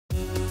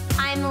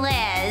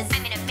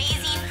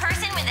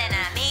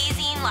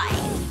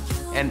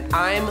And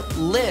I'm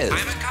Liz.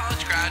 I'm a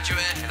college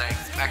graduate, and I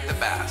expect the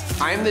best.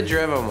 I'm the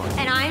driven one.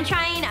 And I'm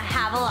trying to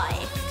have a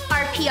life.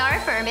 Our PR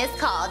firm is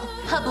called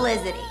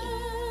PubLIZity.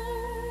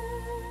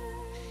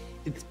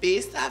 It's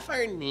based off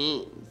our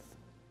names.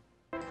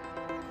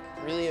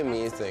 Really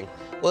amazing.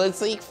 Well,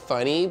 it's like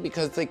funny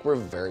because like we're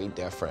very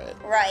different.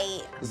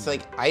 Right. It's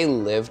like I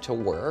live to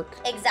work.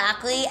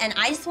 Exactly, and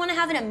I just want to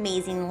have an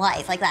amazing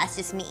life. Like that's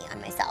just me,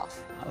 I'm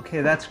myself.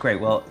 Okay, that's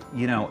great. Well,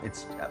 you know,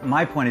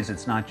 my point is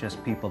it's not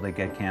just people that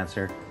get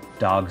cancer.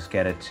 Dogs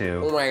get it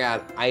too. Oh my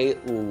God, I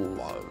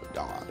love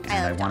dogs.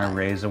 And I want to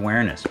raise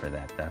awareness for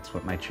that. That's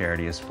what my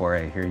charity is for.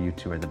 I hear you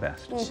two are the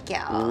best. Thank you.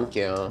 Thank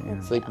you. Yeah.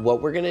 It's like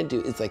what we're gonna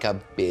do is like a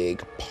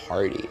big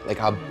party, like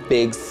a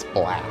big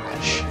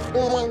splash.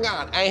 Oh my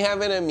God, I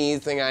have an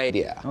amazing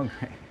idea.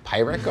 Okay.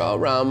 Pirate Girl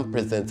Rum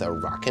presents a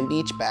Rockin'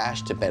 Beach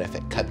Bash to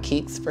benefit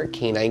cupcakes for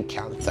canine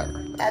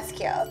cancer. That's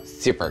cute.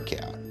 Super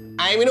cute.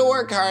 I'm gonna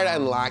work hard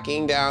on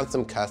locking down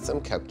some custom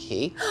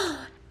cupcakes.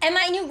 And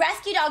my new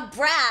rescue dog,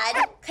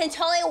 Brad, can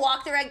totally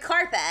walk the red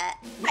carpet.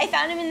 I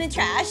found him in the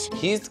trash.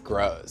 He's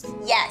gross.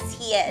 Yes,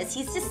 he is.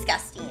 He's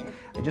disgusting.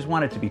 I just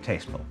want it to be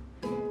tasteful.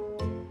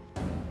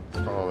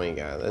 Oh my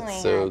God,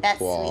 that's so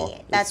cool.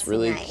 Sweet. That's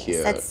really nice.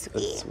 cute. That's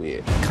sweet. That's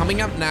sweet.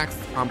 Coming up next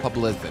on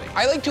PubLIZity.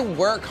 I like to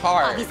work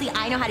hard. Obviously,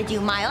 I know how to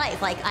do my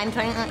life. Like, I'm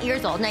 21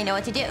 years old and I know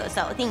what to do.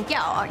 So thank you.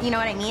 You know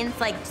what I mean?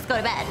 It's like, just go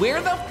to bed.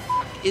 Where the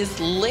is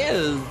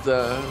Liz?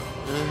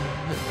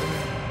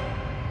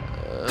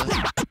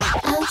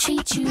 I'll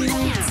treat you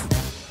right.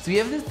 So we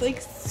have this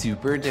like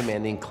super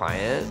demanding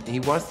client. He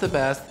wants the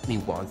best and he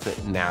wants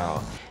it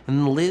now.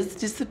 And Liz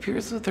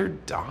disappears with her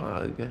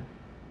dog.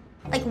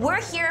 Like, we're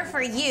here for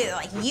you.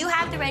 Like, you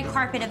have the red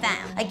carpet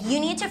event. Like,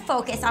 you need to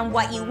focus on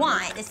what you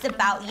want. It's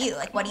about you.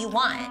 Like, what do you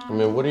want? I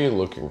mean, what are you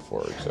looking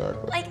for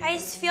exactly? Like, I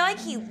just feel like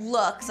he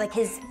looks like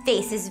his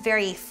face is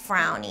very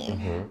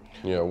frowny.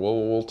 Yeah,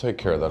 we'll take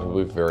care of that. He'll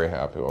be very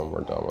happy when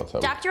we're done with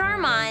him. Dr.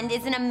 Armand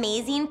is an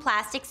amazing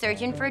plastic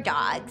surgeon for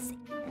dogs.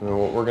 You know,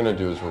 what we're gonna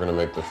do is we're gonna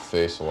make the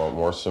face a lot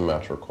more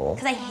symmetrical.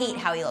 Because I hate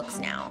how he looks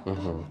now.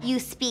 You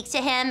speak to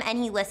him and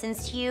he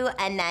listens to you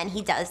and then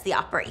he does the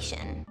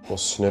operation. We'll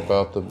snip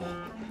out the...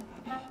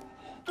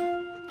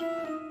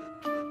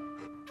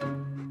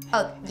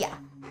 Oh, yeah.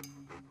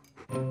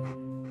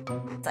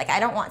 It's like,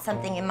 I don't want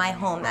something in my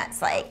home that's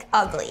like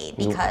ugly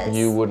because...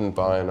 You wouldn't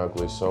buy an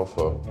ugly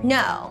sofa.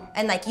 No,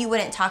 and like you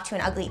wouldn't talk to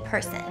an ugly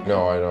person.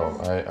 No, I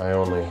don't. I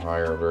only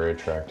hire very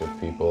attractive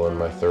people, and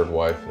my third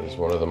wife is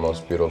one of the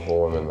most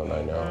beautiful women that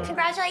I know.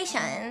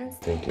 Congratulations.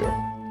 Thank you.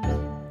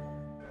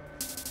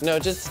 No,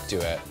 just do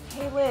it.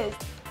 Hey, Liz.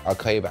 I'll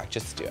call you back,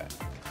 just do it.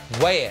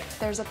 Weigh it.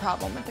 There's a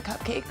problem with the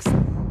cupcakes.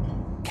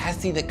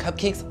 Cassie, the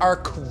cupcakes are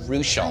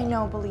crucial. I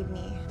know, believe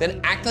me. Then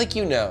act like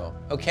you know,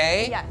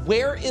 okay? Yeah.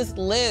 Where is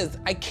Liz?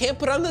 I can't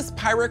put on this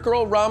Pirate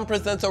Girl Rum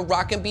presents a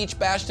Rockin' Beach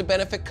Bash to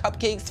benefit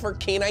cupcakes for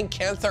canine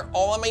cancer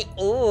all on my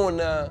own.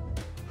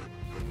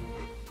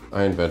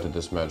 I invented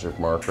this magic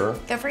marker.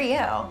 Good for you.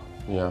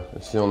 Yeah,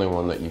 it's the only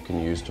one that you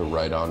can use to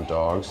write on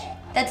dogs.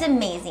 That's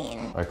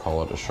amazing. I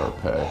call it a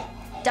Sharpay.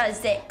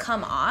 Does it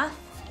come off?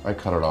 I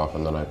cut it off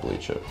and then I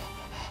bleach it.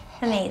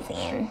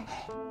 Amazing.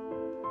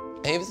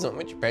 I have so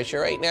much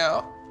pressure right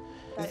now.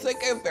 It's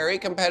like a very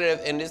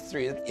competitive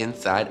industry.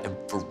 Inside, I'm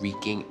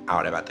freaking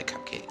out about the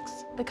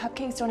cupcakes. The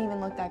cupcakes don't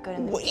even look that good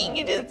in this What did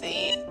you just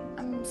see?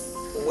 I'm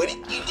What did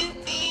you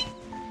just see?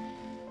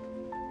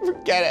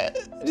 Forget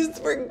it.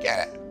 Just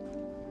forget it.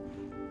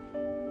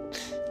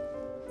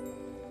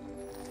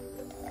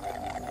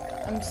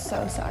 I'm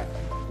so sorry.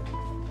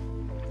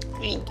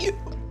 Thank you.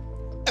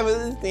 I'm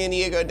on the San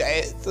Diego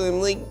diet, so I'm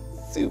like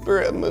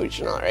super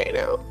emotional right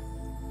now.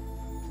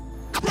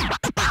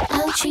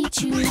 I'll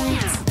treat you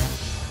right.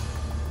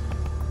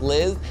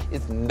 Liz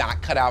is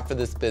not cut out for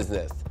this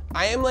business.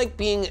 I am like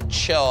being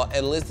chill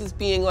and Liz is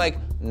being like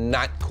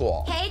not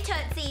cool. Hey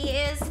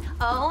Tootsies.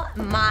 Oh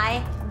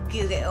my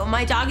goo-goo.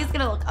 My dog is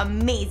gonna look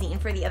amazing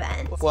for the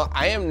event. Well,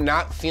 I am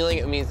not feeling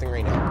amazing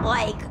right now.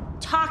 Like,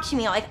 talk to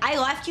me. Like, I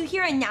left you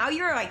here and now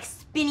you're like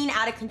spinning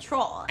out of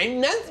control.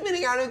 I'm not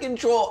spinning out of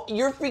control.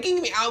 You're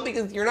freaking me out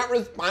because you're not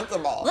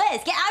responsible.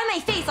 Liz, get out of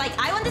my face. Like,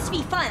 I want this to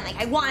be fun. Like,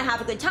 I want to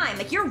have a good time.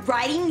 Like, you're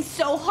riding me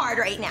so hard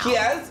right now.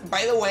 Yes,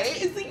 by the way,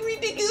 it's like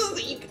ridiculous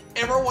that you could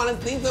ever want to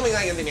say something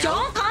like this.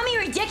 Don't call me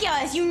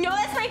ridiculous. You know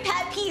that's my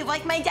pet peeve.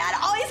 Like, my dad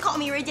always called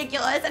me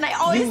ridiculous and I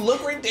always... You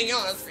look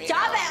ridiculous right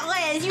Stop now.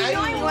 it, Liz. You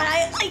know me when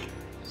I, like...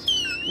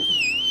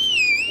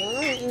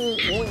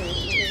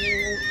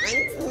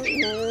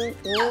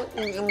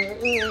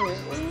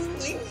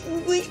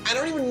 I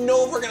don't even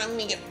know if we're gonna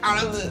make it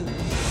out of this.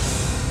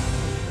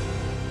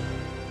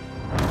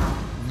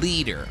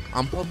 Leader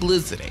on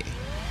PubLIZity.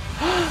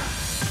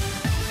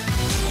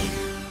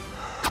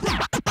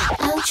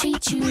 I'll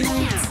treat you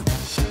right.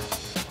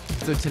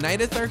 So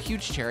tonight is our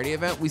huge charity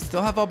event. We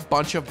still have a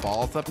bunch of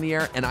balls up in the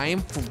air and I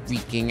am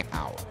freaking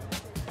out.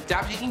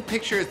 Stop taking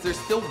pictures, there's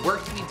still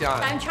work to be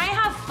done. I'm trying to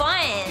have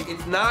fun.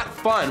 It's not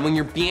fun when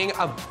you're being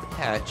a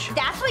bitch.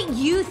 That's what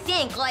you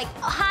think. Like,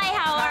 hi,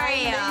 how are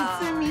you? Nice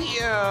to meet you.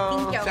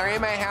 Thank you. Sorry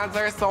my hat fans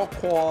are so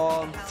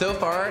cool. So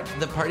far,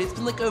 the party's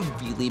been like a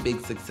really big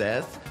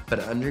success, but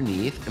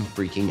underneath, I'm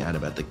freaking out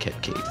about the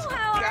cupcakes.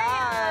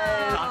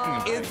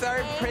 How It's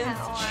our Prince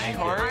Charming.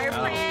 Our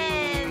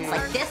prince.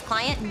 Like this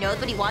client knows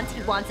what he wants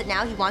it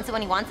now, he wants it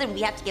when he wants it, and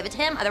we have to give it to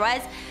him,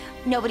 otherwise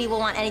nobody will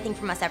want anything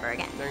from us ever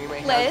again.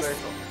 Liz?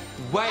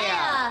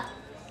 Where?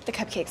 The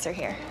cupcakes are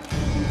here.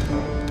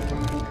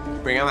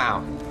 Bring them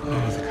out.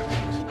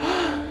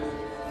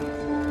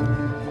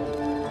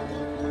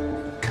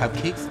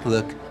 Cupcakes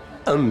look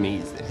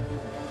amazing.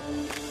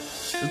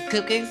 The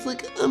cupcakes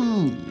look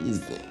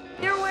amazing.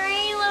 They're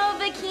wearing little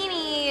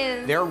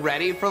bikinis. They're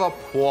ready for the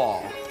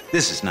pool.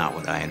 This is not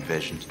what I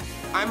envisioned.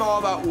 I'm all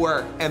about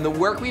work, and the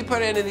work we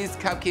put into these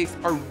cupcakes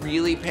are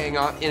really paying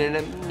off in an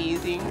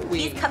amazing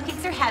way. These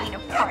cupcakes are having a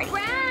party.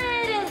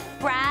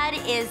 Brad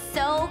is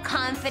so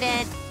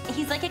confident.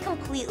 He's like a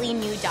completely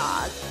new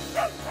dog.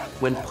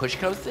 When push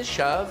comes to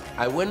shove,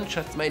 I wouldn't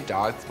trust my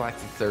dog's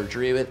plastic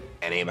surgery with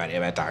anybody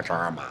but Dr.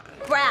 Armand.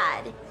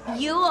 Brad,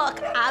 you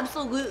look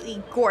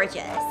absolutely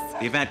gorgeous.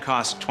 The event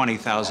cost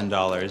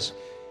 $20,000,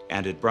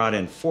 and it brought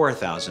in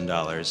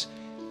 $4,000,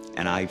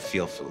 and I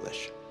feel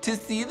foolish. To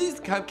see these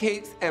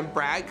cupcakes and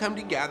Brad come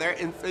together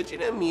in such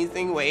an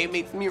amazing way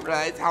makes me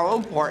realize how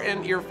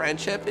important your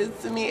friendship is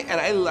to me,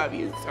 and I love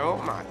you so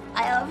much.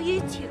 I love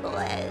you too,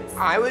 Liz.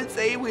 I would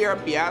say we are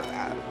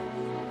BFF.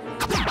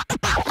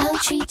 I'll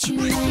treat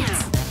you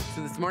right.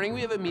 So this morning we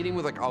have a meeting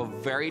with like a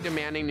very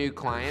demanding new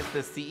client,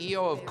 the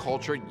CEO of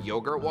Cultured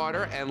Yogurt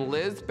Water, and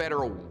Liz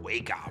better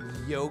wake up.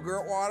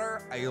 Yogurt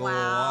water? I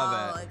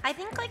love it. I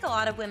think like a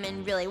lot of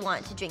women really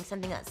want to drink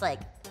something that's like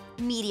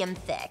medium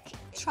thick.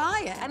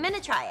 Try it. I'm gonna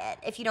try it,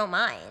 if you don't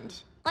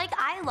mind. Like,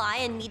 I lie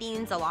in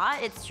meetings a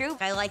lot, it's true.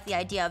 I like the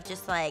idea of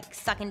just like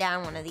sucking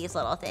down one of these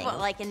little things. But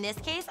like in this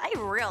case, I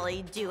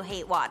really do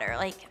hate water.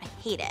 Like, I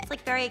hate it. It's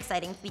like very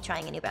exciting to be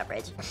trying a new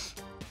beverage.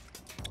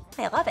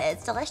 I love it,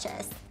 it's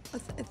delicious.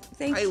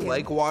 Thank I you.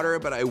 like water,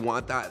 but I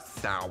want that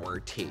sour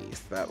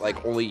taste that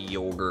like only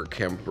yogurt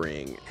can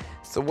bring.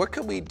 So what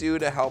can we do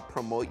to help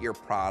promote your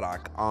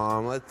product?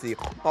 Let's see.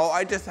 Oh,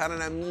 I just had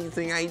an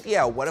amazing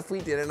idea. What if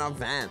we did an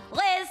event?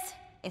 Liz,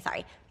 I'm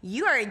sorry,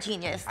 you are a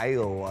genius. I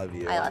love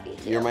you. I love you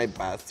too. You're my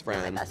best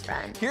friend. You're my best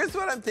friend. Here's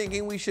what I'm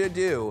thinking we should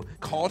do.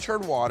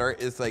 Cultured water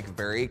is like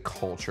very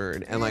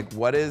cultured. And like,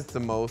 what is the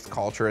most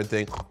cultured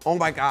thing? Oh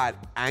my God,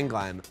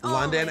 England,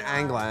 London,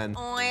 England.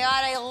 Oh my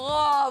God, I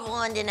love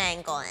London,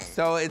 England.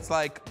 So it's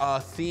like a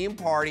theme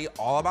party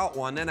all about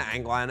London,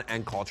 England,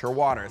 and culture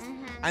waters.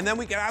 And then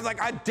we can have like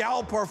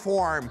Adele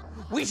perform.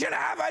 We should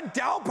have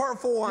Adele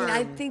perform.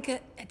 I think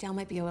Adele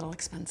might be a little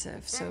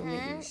expensive, so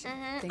maybe we should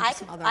think of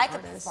some other I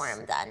could artists.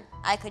 perform then.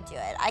 I could do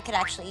it. I could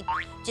actually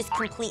just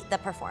complete the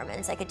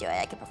performance. I could do it.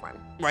 I could perform.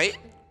 Right?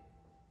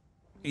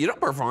 You don't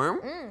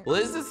perform.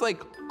 Liz is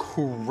like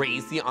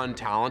crazy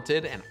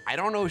untalented, and I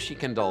don't know if she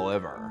can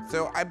deliver.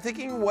 So I'm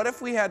thinking, what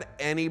if we had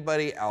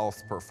anybody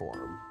else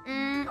perform?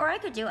 Or I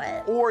could do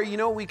it. Or you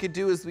know what we could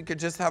do is we could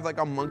just have like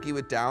a monkey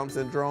with Down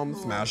syndrome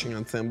smashing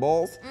on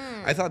cymbals.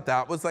 I thought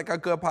that was like a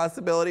good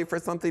possibility for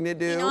something to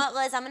do. You know what,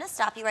 Liz? I'm gonna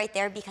stop you right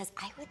there because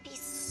I would be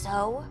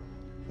so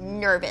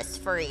nervous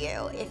for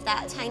you if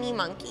that tiny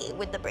monkey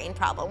with the brain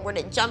problem were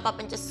to jump up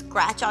and just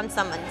scratch on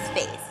someone's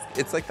face.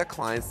 It's like the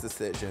client's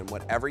decision.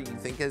 Whatever you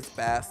think is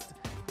best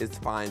is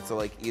fine. So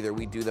like either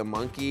we do the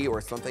monkey or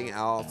something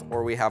else,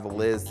 or we have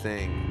Liz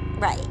sing.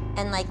 Right,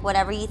 and like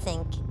whatever you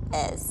think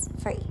is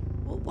free.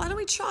 Well, why don't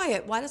we try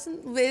it? Why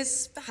doesn't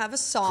Liz have a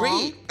song?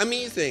 Great,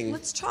 amazing.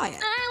 Let's try it.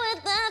 I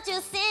would love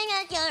to sing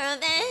at your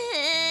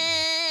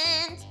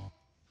event.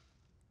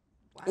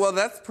 Well,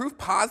 that's proof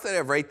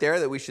positive right there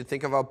that we should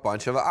think of a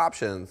bunch of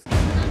options.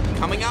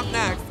 Coming up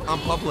next on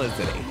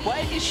PubLIZity.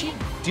 What is she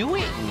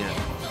doing?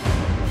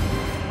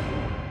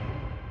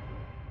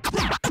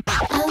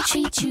 I'll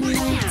treat you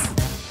right.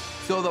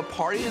 So the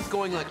party is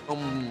going like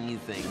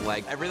amazing.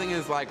 Like everything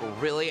is like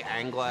really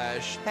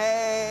English.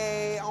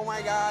 Hey, oh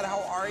my God,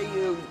 how are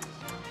you?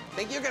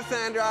 Thank you,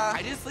 Cassandra.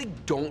 I just like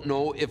don't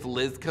know if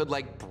Liz could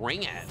like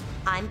bring it.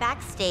 I'm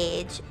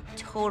backstage,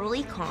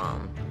 totally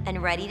calm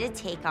and ready to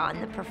take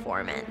on the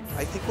performance.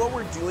 I think what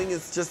we're doing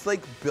is just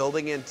like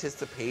building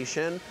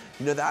anticipation.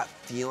 You know that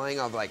feeling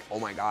of like, oh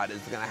my God, is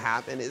it gonna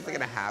happen? Is it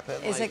gonna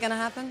happen? Is it gonna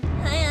happen?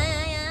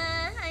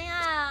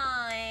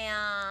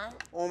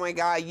 Oh my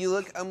God, you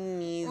look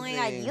amazing. Oh my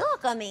God, you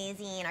look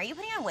amazing. Are you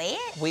putting on weight?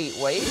 Wait.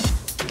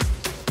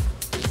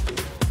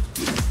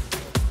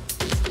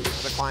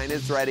 The client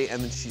is ready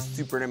and she's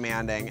super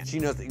demanding. She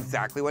knows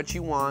exactly what she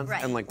wants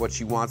and like what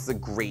she wants is a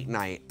great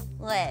night.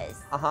 Liz.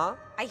 Uh-huh.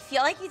 I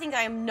feel like you think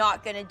I'm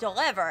not gonna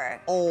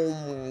deliver. Oh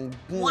my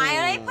God. Why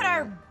did I put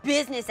our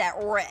business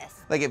at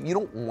risk? Like if you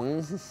don't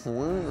want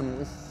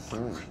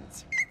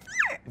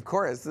of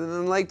course, and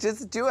then like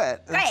just do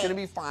it. Right. It's gonna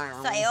be fine.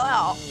 So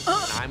I will.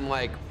 I'm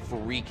like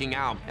freaking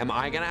out. Am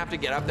I gonna have to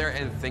get up there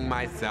and sing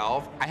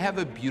myself? I have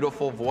a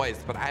beautiful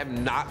voice, but I have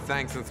not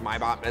sang since my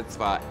bat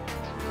mitzvah.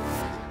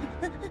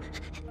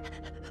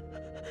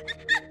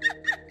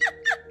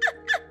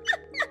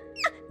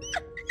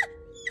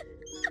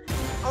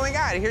 Oh my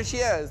God, here she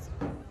is.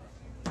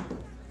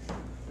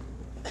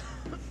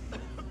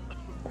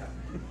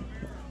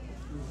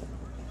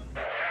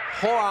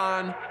 Hold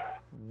on.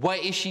 What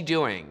is she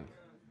doing?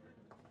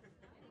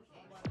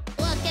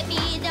 Look at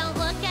me, don't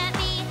look at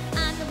me.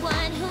 I'm the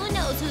one who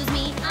knows who's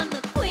me. I'm the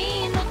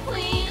queen of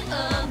me.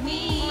 Oh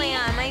my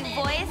god, my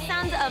voice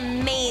sounds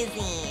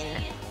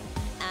amazing.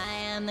 I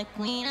am the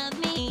queen of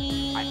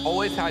me. I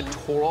always had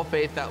total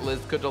faith that Liz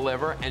could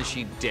deliver, and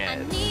she did. I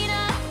need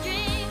a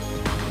drink,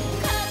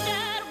 'cause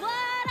that's what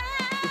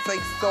I It's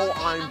like so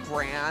on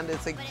brand.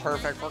 It's like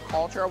perfect for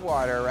Culture of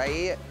Water,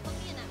 right?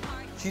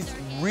 She's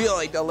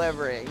really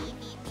delivering.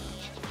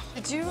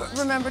 Did you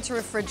remember to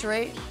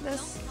refrigerate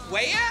this?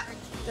 Wait. I'm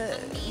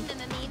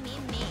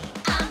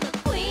the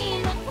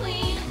queen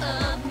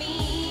of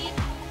me.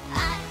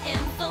 I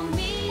am so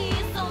me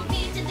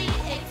to the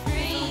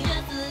extreme.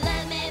 Just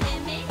let me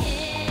be me.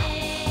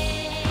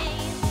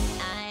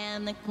 I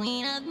am the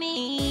queen of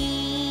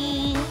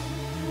me.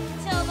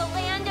 To the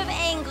land of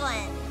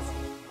England.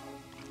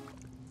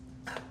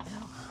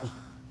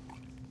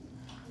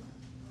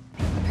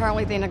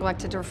 Apparently they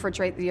neglected to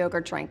refrigerate the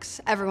yogurt drinks.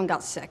 Everyone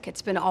got sick.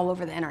 It's been all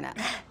over the internet.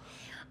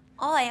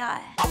 Oh my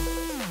god.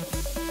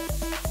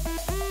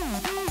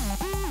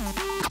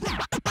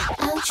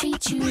 I'll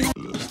treat you right.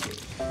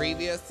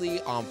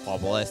 Previously on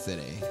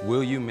PubLIZity.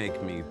 Will you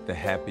make me the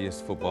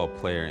happiest football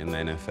player in the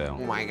NFL?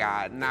 Oh my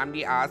God,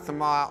 Nnamdi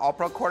Asomugha,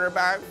 All-Pro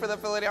quarterback for the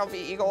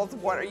Philadelphia Eagles.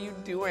 What are you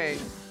doing?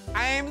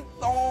 I'm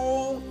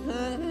so.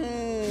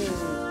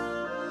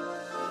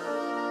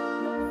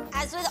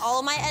 As with all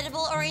of my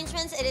edible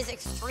arrangements, it is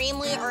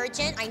extremely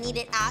urgent. I need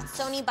it at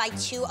Sony by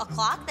 2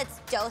 o'clock.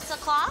 That's 2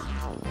 o'clock.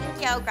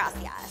 Thank you,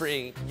 gracias.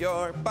 Free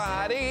your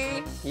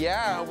body.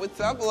 Yeah, what's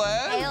up, Liz?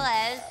 Hey,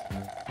 Liz.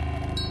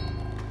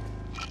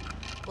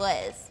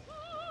 Liz.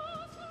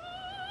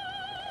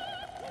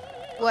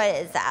 What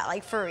is that,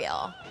 like, for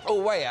real?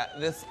 Oh, wait,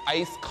 this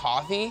iced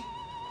coffee?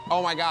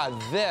 Oh my God,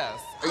 this.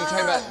 Are you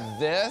talking about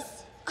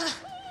this?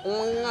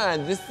 Oh my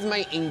God, this is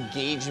my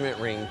engagement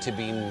ring to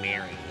be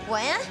married.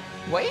 What?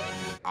 Wait.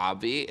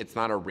 Obvi, it's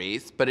not a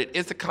race, but it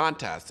is a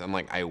contest, and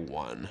like, I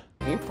won.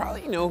 You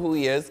probably know who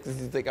he is because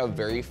he's like a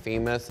very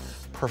famous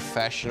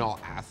professional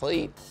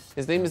athlete.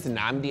 His name is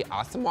Nnamdi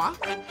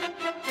Asomugha.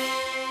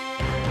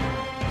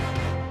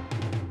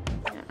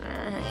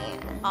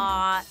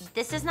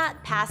 This does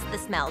not pass the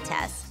smell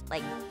test.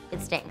 Like,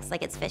 it stinks,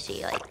 like it's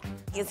fishy, like,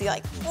 is he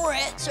like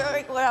rich or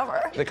like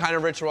whatever? The kind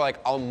of rich where like,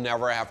 I'll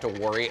never have to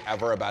worry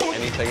ever about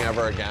anything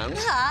ever again.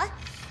 Huh?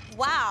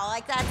 Wow,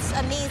 like that's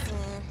amazing.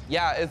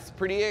 Yeah, it's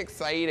pretty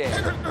exciting.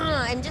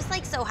 I'm just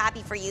like so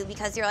happy for you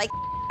because you're like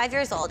 5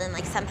 years old and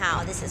like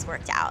somehow this has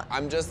worked out.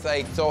 I'm just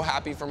like so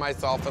happy for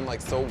myself and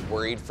like so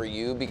worried for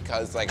you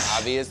because like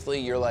obviously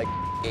you're like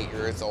 8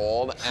 years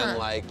old and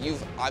like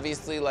you've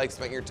obviously like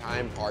spent your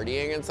time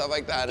partying and stuff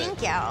like that.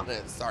 Thank you. And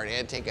it's starting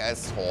to take a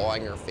toll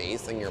on your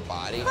face and your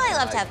body. Well, I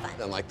love like, to have fun.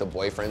 And like the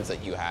boyfriends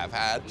that you have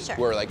had Sure.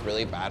 who are like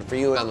really bad for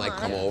you and like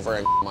come over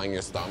and on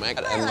your stomach.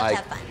 I and love to like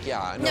have fun.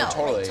 yeah, No,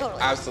 totally. like,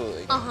 totally.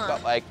 Absolutely.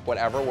 But like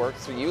whatever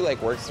works for you,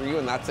 like works for you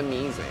and that's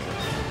amazing.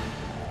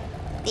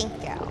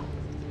 Thank you.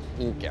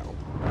 Thank you.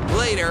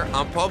 Later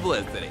on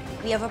PubLIZity.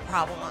 We have a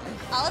problem.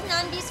 All of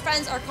Nnamdi's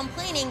friends are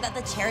complaining that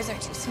the chairs are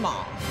too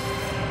small.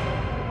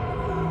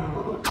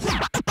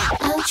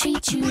 I'll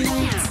treat you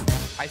right.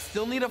 I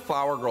still need a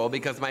flower girl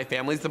because my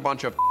family's a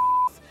bunch of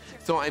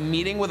so I'm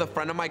meeting with a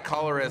friend of my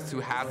colorist who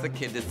has a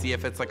kid to see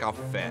if it's like a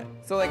fit.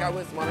 So like I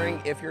was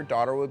wondering if your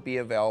daughter would be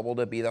available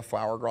to be the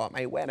flower girl at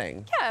my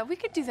wedding. Yeah, we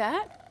could do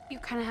that. You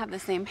kind of have the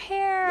same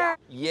hair.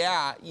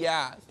 Yeah,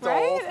 so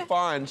Right?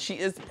 fun. She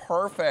is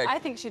perfect. I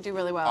think she'd do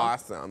really well.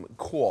 Awesome,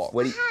 cool.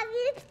 What do you Have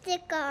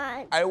lipstick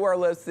on. I wear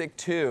lipstick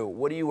too.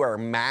 What do you wear,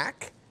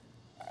 MAC?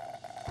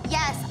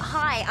 Yes,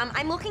 hi.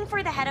 I'm looking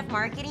for the head of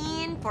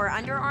marketing for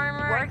Under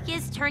Armour. Work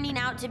is turning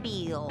out to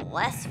be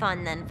less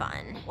fun than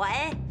fun.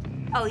 What?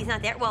 Oh, he's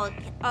not there? Well,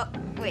 oh,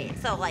 wait,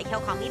 so like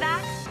he'll call me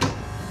back?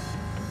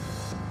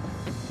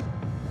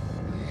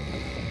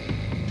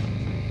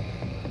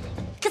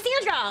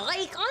 Cassandra,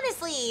 like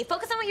honestly,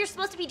 focus on what you're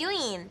supposed to be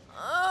doing.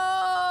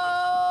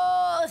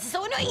 Oh, this is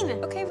so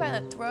annoying. Okay,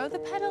 Violet, throw the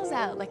petals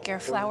out like you're a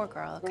flower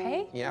girl,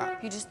 okay? Yeah.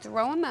 You just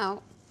throw them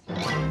out.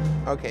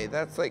 Okay,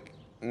 that's like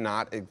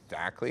not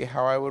exactly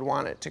how I would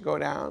want it to go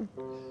down.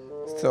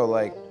 So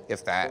like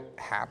if that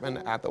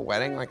happened at the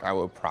wedding, like I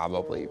would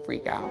probably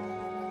freak out.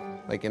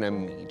 Like in a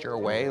major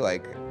way,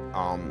 like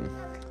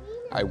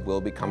I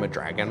will become a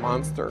dragon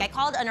monster. I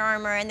called Under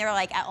Armour and they were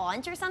like at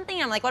lunch or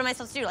something. I'm like, what am I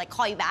supposed to do? Like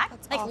call you back?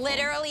 That's like awful.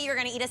 literally you're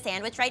gonna eat a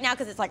sandwich right now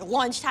because it's like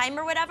lunchtime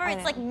or whatever. It's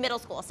know. like middle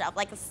school stuff,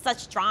 like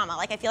such drama.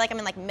 Like I feel like I'm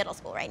in like middle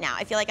school right now.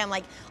 I feel like I'm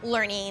like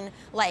learning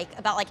like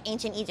about like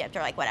ancient Egypt or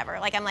like whatever.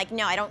 Like I'm like,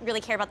 no, I don't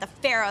really care about the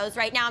pharaohs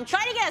right now. I'm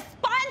trying to get a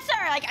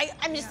sponsor. Like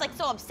I'm just like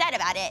so upset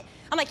about it.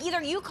 I'm like,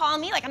 either you call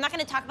me, like I'm not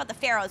gonna talk about the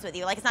pharaohs with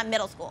you. Like it's not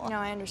middle school. No,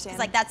 I understand. It's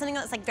like that's something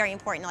that's like very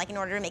important. Like in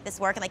order to make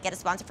this work and like get a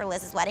sponsor for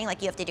Liz's wedding, like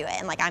you have to do it.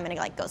 And like I'm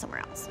gonna like go somewhere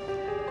else.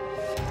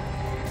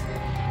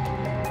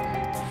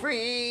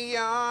 Free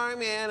your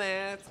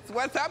minutes.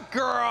 What's up,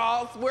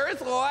 girls?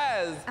 Where's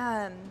Liz?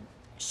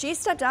 She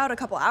stepped out a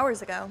couple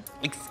hours ago.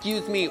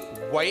 Excuse me,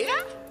 wait?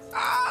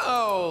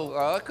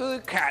 Oh, look who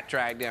the cat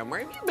dragged in.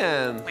 Where have you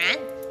been?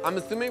 What? I'm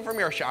assuming from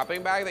your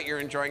shopping bag that you're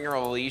enjoying your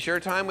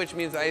leisure time, which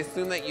means I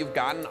assume that you've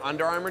gotten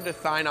Under Armour to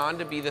sign on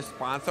to be the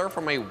sponsor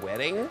for my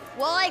wedding.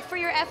 Well, like for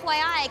your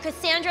FYI,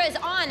 Cassandra is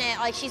on it.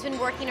 Like she's been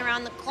working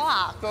around the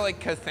clock. So like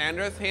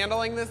Cassandra's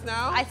handling this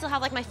now? I still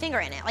have like my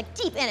finger in it, like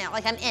deep in it,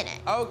 like I'm in it.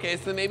 Okay,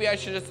 so maybe I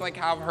should just like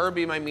have her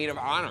be my maid of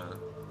honor.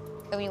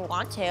 If you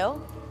want to.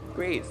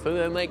 Great, so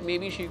then like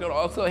maybe she could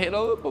also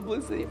handle the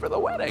publicity for the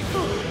wedding.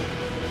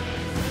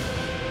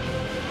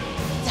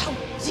 How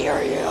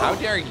dare you? How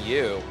dare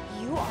you?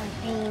 You are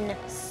being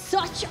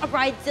such a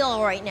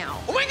bridezilla right now.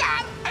 Oh my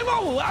God, I'm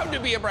allowed to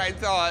be a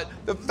bridezilla.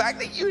 The fact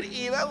that you'd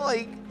even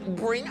like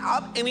bring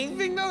up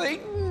anything to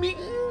like me.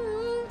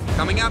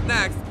 Coming up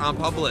next on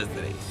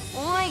PubLIZity.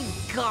 Oh my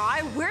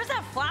God, where's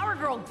that flower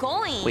girl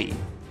going? Wait,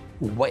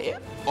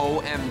 what?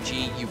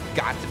 OMG, you've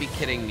got to be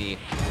kidding me.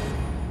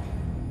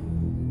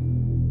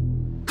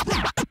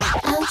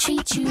 I'll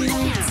treat you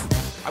right.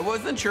 I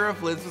wasn't sure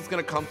if Liz was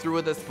gonna come through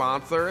with a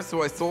sponsor,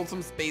 so I sold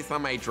some space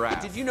on my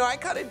dress. Did you know I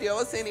cut a deal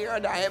with San Diego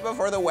Diet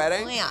before the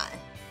wedding? Oh yeah,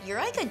 you're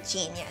like a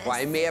genius. Well,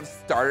 I may have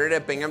started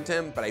at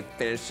Binghamton, but I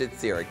finished at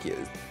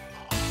Syracuse.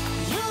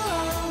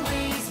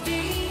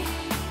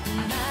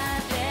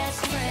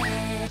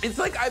 It's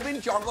like I've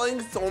been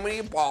juggling so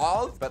many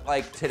balls, but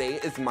like today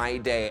is my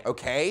day,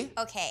 okay?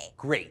 Okay.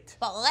 Great.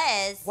 But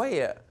Liz,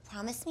 Wait.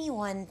 promise me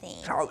one thing.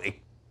 Tell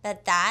me.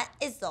 That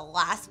is the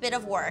last bit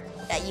of work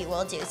that you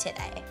will do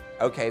today.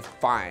 Okay,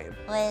 fine.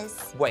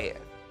 Liz, Wait.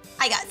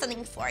 I got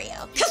something for you.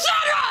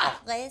 Cassandra!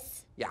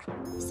 Liz, Yeah.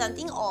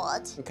 something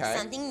old, Okay.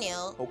 something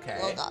new, Okay.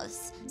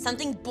 logos,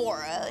 something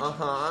borrowed,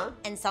 Uh-huh.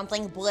 and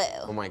something blue.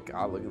 Oh my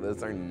God, look at this,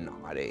 they're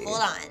naughty.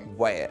 Hold on.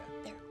 Wait.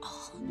 They're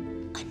all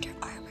Under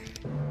Armour.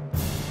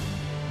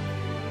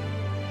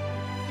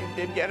 You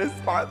did get a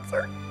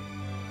sponsor.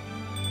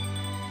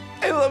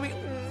 I love you.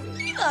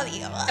 I love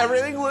you.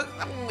 Everything looks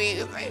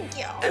amazing. Thank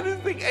you. And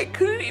it's like I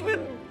couldn't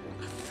even.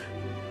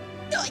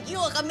 Like, you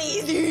look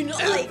amazing.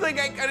 It's like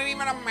I couldn't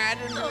even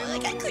imagine.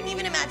 Like I couldn't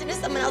even imagine if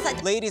someone else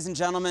had. Ladies and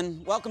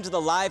gentlemen, welcome to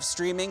the live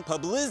streaming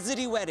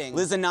PubLIZity wedding.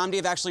 Liz and Namdi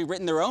have actually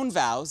written their own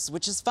vows,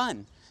 which is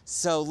fun.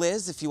 So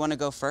Liz, if you want to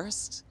go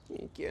first.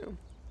 Thank you.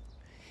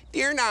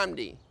 Dear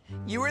Namdi,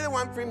 you were the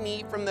one for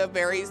me from the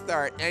very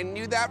start. I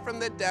knew that from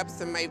the depths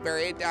of my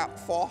very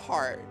doubtful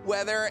heart.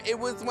 Whether it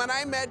was when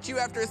I met you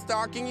after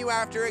stalking you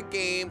after a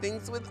game,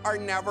 things are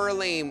never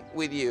lame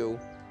with you.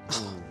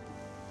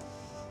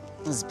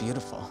 This is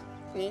beautiful.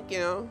 Thank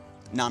you.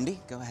 Namdi,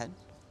 go ahead.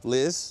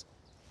 Liz,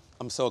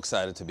 I'm so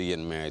excited to be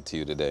getting married to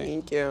you today.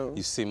 Thank you.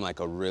 You seem like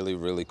a really,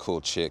 really cool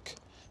chick.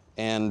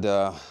 And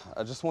I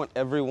just want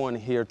everyone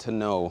here to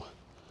know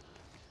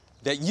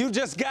that you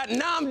just got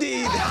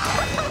Namdi'd.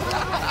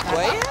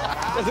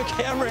 What? There's a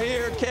camera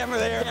here, camera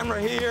there,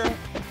 camera here.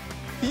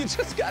 You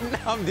just got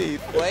Namdi'd.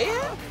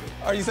 What?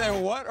 Are you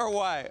saying what or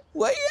why?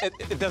 What?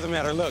 It doesn't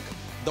matter. Look,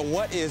 the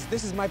what is,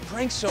 this is my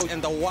prank show,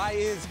 and the why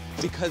is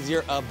because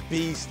you're a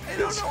beast. I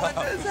don't know what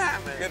just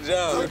happened. Good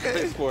job. Okay.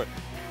 Thanks for it.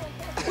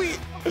 Wait.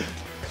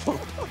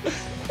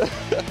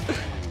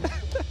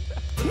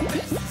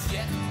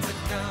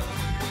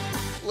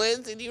 Liz,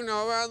 did you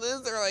know about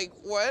this? Or like,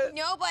 what?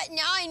 No, but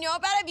now I know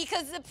about it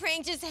because the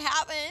prank just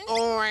happened.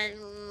 Oh my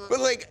God. But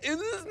like, is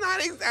this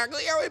not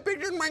exactly how I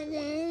pictured my...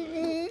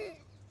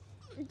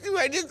 Do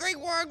I just like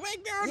walk back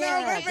down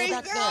Yeah, my go face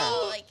back there.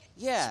 Oh, like,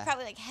 Yeah. should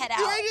probably like head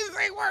Do out. I just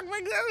like walk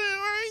back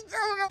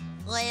down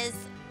Liz,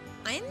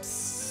 I'm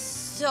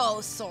so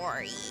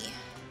sorry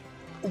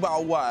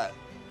About what?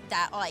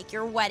 that like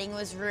your wedding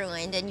was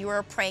ruined and you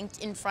were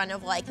pranked in front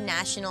of like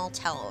national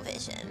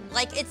television.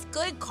 Like it's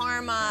good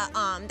karma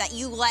that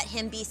you let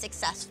him be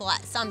successful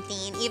at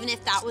something, even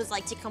if that was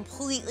like to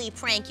completely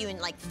prank you and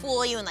like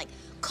fool you and like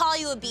call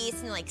you a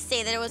beast and like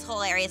say that it was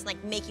hilarious and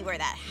like make you wear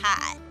that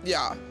hat.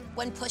 Yeah.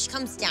 When push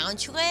comes down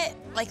to it,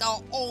 like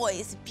I'll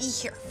always be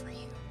here for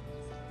you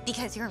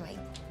because you're my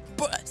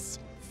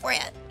best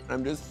friend.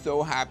 I'm just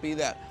so happy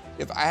that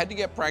if I had to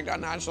get pranked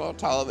on national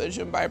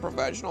television by a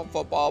professional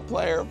football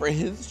player for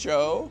his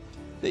show,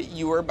 that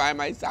you were by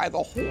my side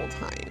the whole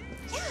time.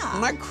 Yeah.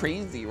 I'm not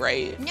crazy,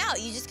 right? No,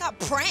 you just got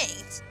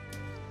pranked.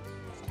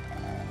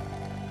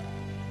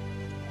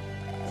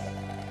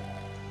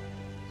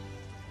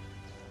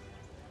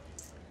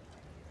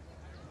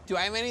 Do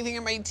I have anything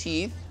in my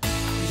teeth?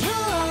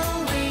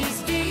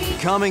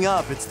 Coming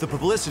up, it's the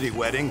PubLIZity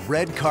wedding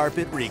red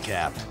carpet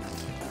recap.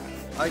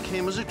 I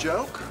came as a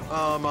joke.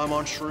 I'm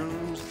on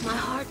shrooms. My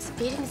heart's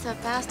beating so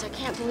fast, I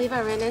can't believe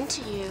I ran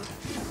into you.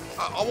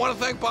 I want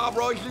to thank Bob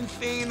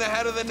Rosenstein, the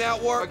head of the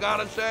network. I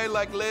gotta say,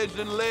 like Liz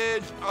and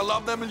Liz, I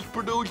love them as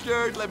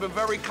producers. They've been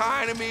very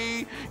kind to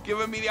me,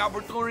 giving me the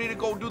opportunity to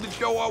go do the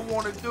show I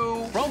want to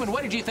do. Roman,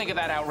 what did you think of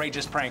that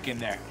outrageous prank in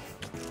there?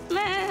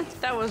 Man,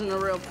 that wasn't a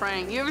real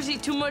prank. You ever see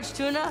too much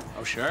tuna?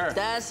 Oh, sure.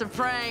 That's a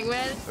prank,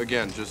 man.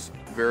 Again, just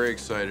very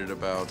excited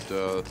about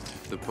the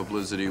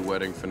PubLIZity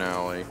wedding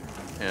finale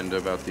and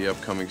about the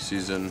upcoming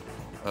season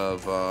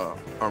of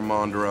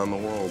Armand Around the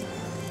World.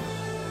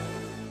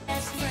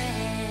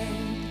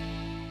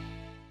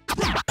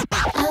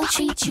 I'll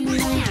treat you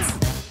right.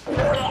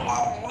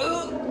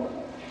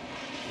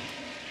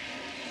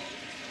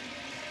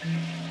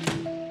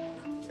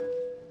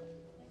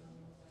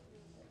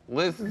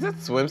 Liz, is it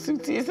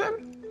swimsuit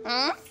season?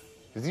 Huh?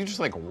 Because you just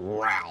like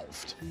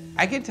Ralphed.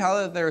 I can tell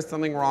that there's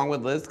something wrong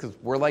with Liz because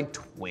we're like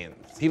twins.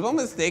 People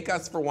mistake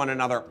us for one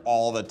another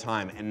all the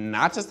time and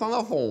not just on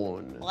the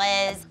phone.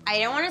 Liz, I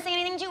don't want to say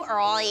anything too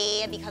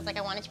early because like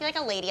I wanted to be like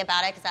a lady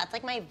about it because that's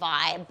like my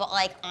vibe. But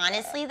like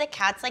honestly, the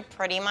cat's like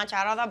pretty much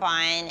out of the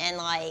bun and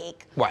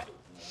like. What?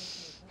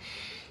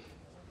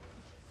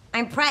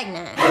 I'm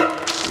pregnant.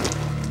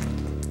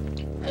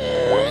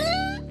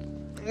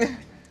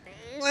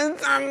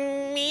 It's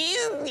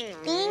amazing.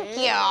 Thank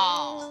you.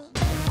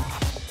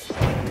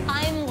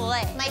 I'm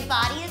lit. My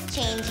body is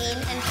changing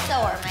and so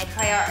are my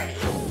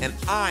priorities. And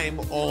I'm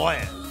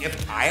Liz.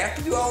 If I have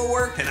to do all the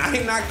work, then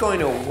I'm not going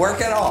to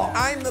work at all.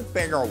 I'm the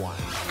bigger one.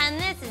 And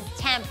this is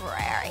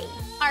temporary.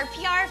 Our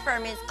PR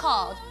firm is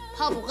called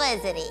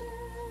PubLIZity.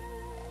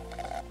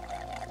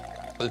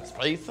 It's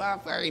based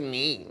off our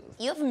names.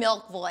 You have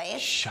milk voice.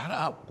 Shut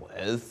up,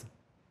 Liz.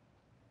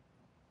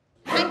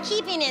 I'm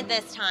keeping it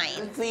this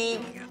time. See?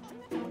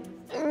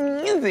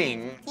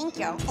 Amazing. Thank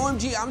you.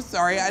 OMG, I'm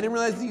sorry. I didn't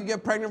realize you could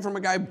get pregnant from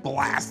a guy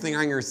blasting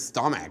on your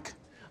stomach.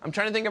 I'm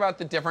trying to think about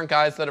the different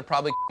guys that have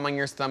probably come on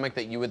your stomach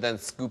that you would then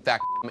scoop that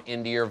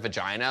into your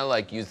vagina,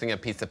 like using a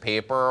piece of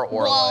paper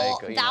or well,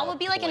 like, that would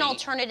be like an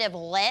alternative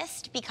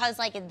list because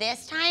like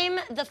this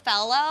time the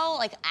fellow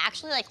like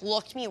actually like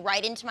looked me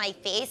right into my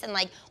face and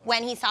like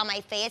when he saw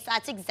my face,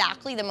 that's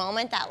exactly the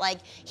moment that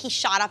like he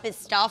shot up his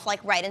stuff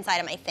like right inside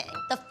of my thing.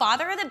 The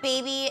father of the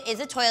baby is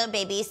a toilet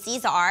baby,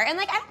 C-Czar, and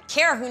like I don't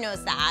care who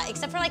knows that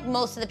except for like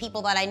most of the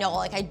people that I know.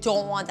 Like I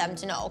don't want them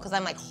to know because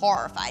I'm like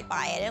horrified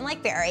by it and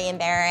like very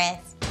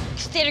embarrassed.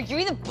 Sandra, give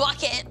me the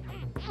bucket.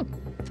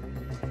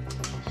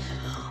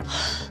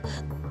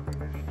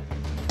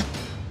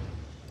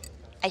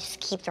 I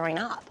just keep throwing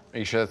up. Are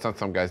you sure that's not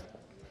some guy's?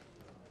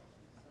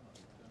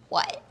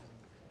 What?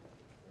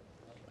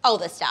 Oh,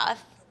 the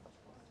stuff.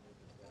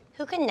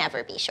 Who can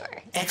never be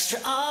sure?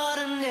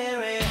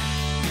 Extraordinary.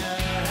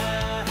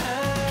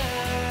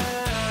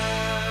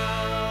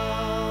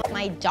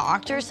 My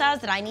doctor says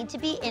that I need to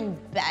be in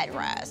bed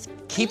rest.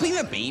 Keeping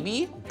a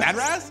baby? Bed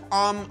rest?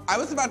 I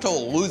was about to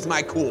lose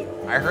my cool.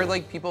 I heard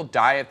like people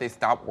die if they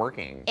stop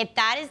working. If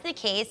that is the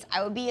case,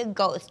 I would be a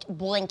ghost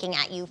blinking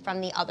at you from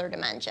the other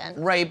dimension.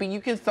 Right, but you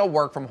can still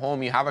work from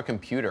home. You have a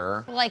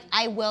computer. Like,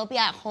 I will be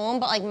at home,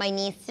 but like my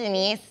niece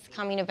Denise is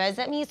coming to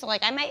visit me, so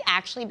like I might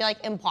actually be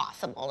like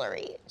impossible to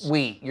reach.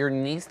 Wait, your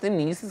niece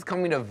Denise is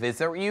coming to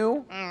visit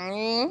you?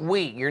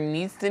 Wait, your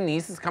niece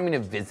Denise is coming to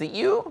visit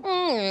you?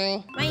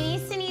 My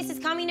niece Denise is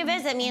coming to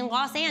visit me in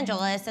Los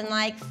Angeles, and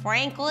like,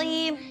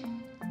 frankly,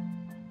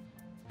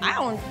 I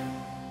don't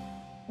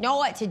know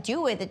what to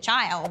do with a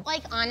child.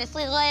 Like,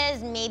 honestly,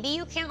 Liz, maybe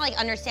you can't like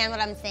understand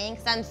what I'm saying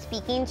because I'm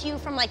speaking to you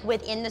from like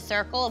within the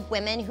circle of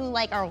women who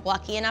like are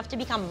lucky enough to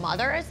become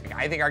mothers.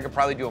 I think I could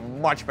probably do a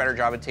much better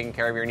job at taking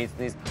care of your niece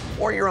Denise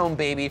or your own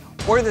baby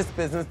or this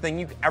business thing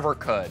you ever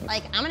could.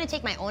 Like, I'm gonna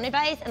take my own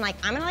advice and like,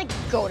 I'm gonna like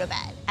go to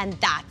bed. And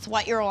that's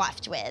what you're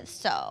left with,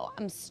 so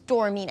I'm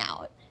storming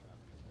out.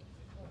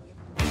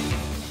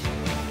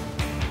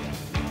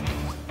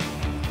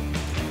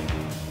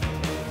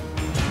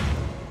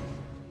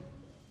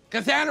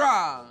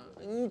 Cassandra,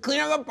 clean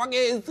up the bucket,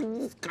 it's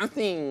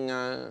disgusting.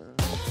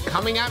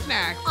 Coming up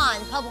next.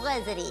 On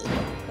PubLIZity.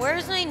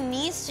 Where's my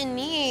niece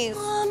Denise?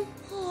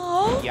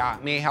 Hello? Yeah,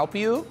 may I help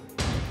you?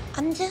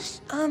 I'm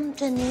just,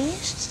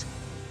 Denise.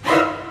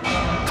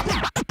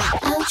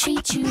 I'll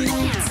treat you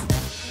right.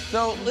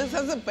 So Liz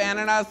has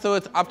abandoned us, so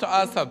it's up to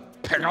us to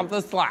pick up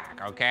the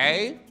slack,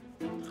 okay?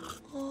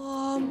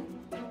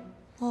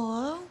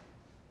 Hello?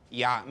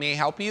 Yeah, may I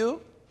help you?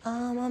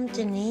 I'm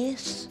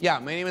Denise. Yeah,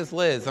 my name is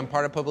Liz. I'm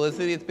part of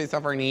PubLIZity. It's based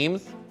off our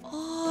names.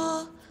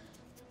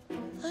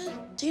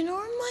 Do you know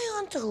where my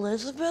Aunt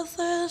Elizabeth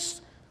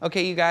is?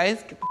 Okay, you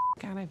guys, get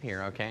the out of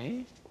here,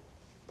 okay?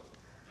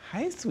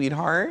 Hi,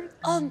 sweetheart.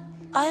 I'm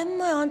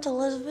my Aunt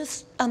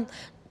Elizabeth's,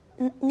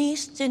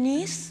 niece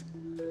Denise.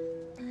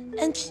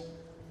 And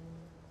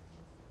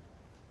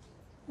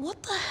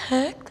what the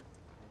heck?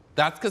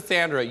 That's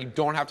Cassandra. You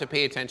don't have to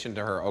pay attention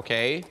to her,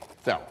 okay?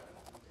 So,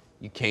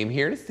 you came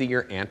here to see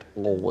your Aunt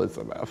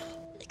Elizabeth.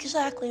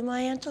 Exactly.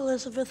 My Aunt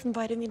Elizabeth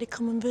invited me to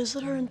come and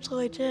visit her, and so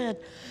I did.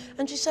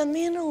 And she sent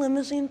me in a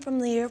limousine from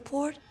the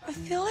airport. I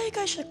feel like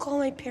I should call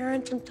my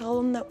parents and tell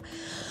them that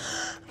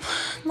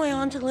my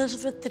Aunt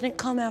Elizabeth didn't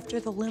come after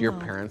the limo. Do your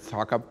parents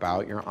talk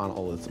about your Aunt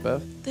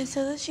Elizabeth? They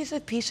said that she's a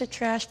piece of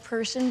trash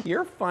person.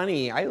 You're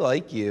funny. I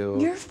like you.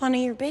 You're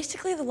funny. You're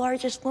basically the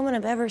largest woman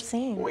I've ever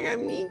seen. Oh my God,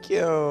 thank you.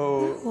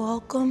 You're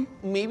welcome.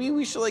 Maybe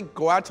we should like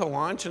go out to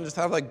lunch and just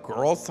have like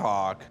girls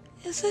talk.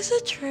 Is this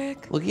a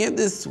trick? Looking at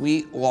this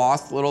sweet,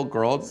 lost little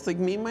girl, just like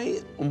me, my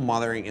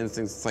mothering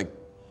instincts, it's like,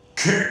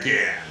 kick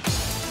in.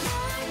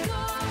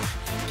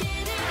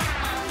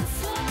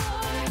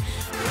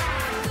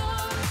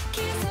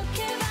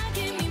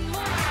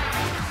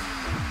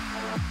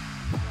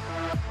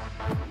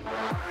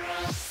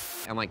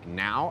 And like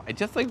now, I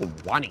just like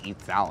want to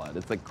eat salad.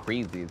 It's like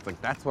crazy. It's like,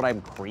 that's what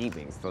I'm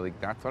craving. So like,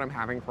 that's what I'm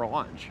having for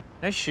lunch.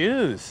 Nice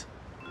shoes.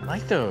 I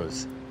like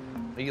those.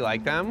 You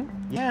like them?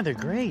 Yeah, they're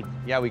great.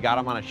 Yeah, we got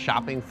them on a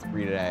shopping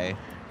spree today.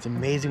 It's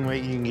amazing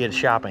what you can get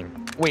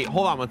shopping. Wait,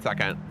 hold on 1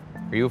 second.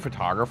 Are you a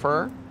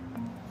photographer?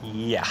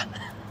 Yeah.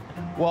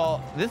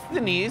 Well, this is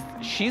Denise.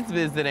 She's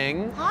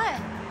visiting. Hi.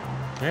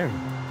 Hey.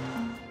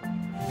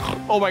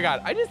 Oh my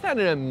God, I just had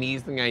an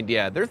amazing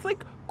idea. There's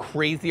like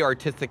crazy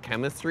artistic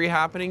chemistry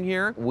happening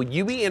here. Would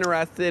you be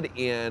interested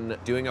in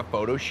doing a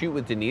photo shoot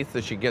with Denise so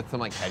she gets some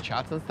like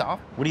headshots and stuff?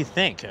 What do you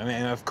think? I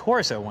mean, of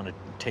course I want to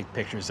take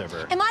pictures of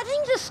her. Am I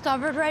being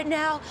discovered right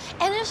now?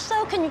 And if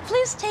so, can you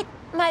please take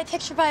my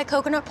picture by a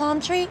coconut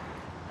palm tree?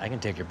 I can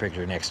take your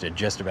picture next to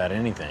just about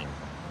anything.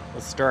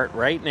 Let's start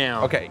right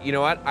now. Okay, you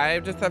know what?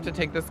 I just have to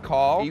take this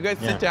call. You guys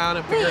sit down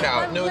and figure it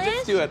out. No,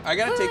 just do it. I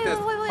gotta take this.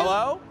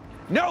 Hello?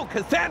 No,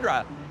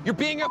 Cassandra! You're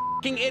being a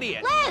fucking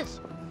idiot.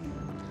 Liz!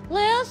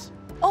 Liz?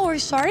 Oh, are you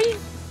sorry?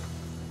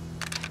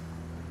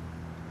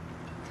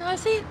 Can I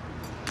see?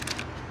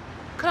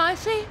 Can I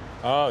see?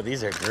 Oh,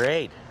 these are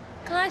great.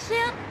 Can I see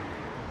it?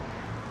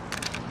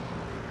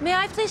 May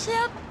I please see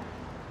it?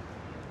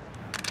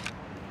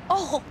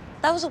 Oh,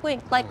 that was a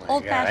wink, like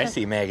old God, I fashioned.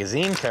 see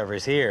magazine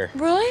covers here.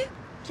 Really?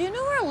 Do you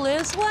know where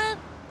Liz went?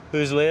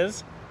 Who's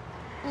Liz?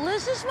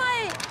 Liz is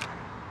my...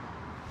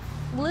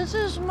 Liz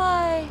is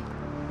my...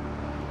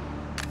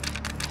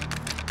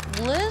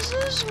 Liz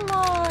is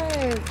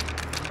my...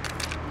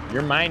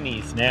 You're my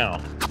niece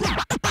now.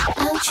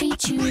 I'll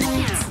treat you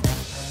right.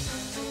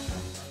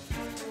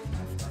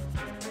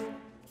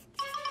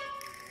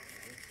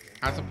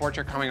 How's the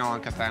portrait coming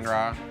along,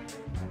 Cassandra?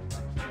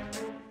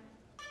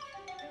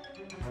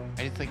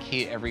 I just like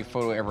hate every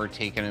photo ever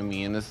taken of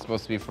me, and this is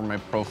supposed to be for my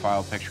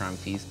profile picture on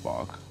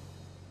Facebook.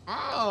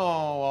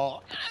 Oh,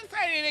 well, I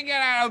decided to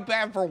get out of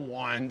bed for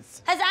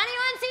once. Has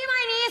anyone seen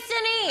my niece,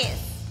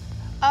 Denise?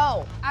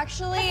 Oh,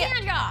 actually...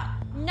 Cassandra,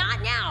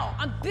 not now.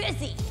 I'm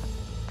busy.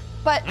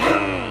 But...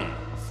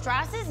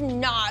 Stress is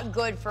not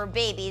good for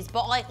babies,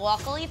 but like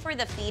luckily for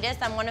the fetus,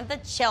 I'm one of the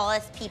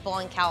chillest people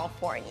in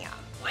California.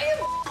 I am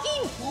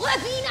fucking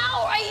flipping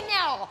out right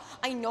now.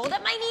 I know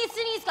that my niece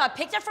Denise got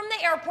picked up from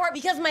the airport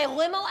because my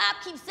limo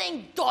app keeps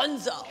saying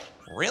Dunzo.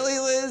 Really,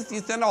 Liz? You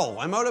send a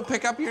limo to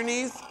pick up your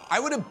niece? I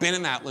would have been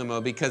in that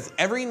limo because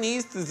every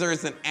niece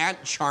deserves an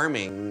Aunt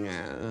Charming.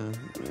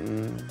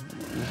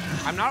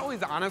 I'm not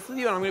always honest with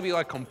you, and I'm gonna be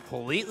like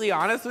completely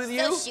honest with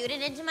you. So shoot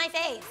it into my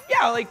face.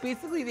 Yeah, like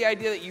basically the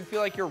idea that you feel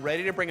like you're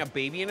ready to bring a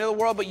baby into the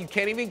world, but you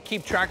can't even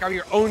keep track of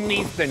your own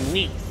niece,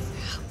 Denise.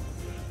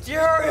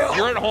 You're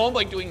at home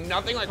like doing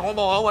nothing, like home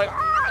alone, like,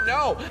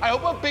 no. I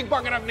hope a big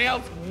bucket of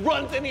nails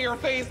runs into your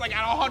face like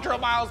at 100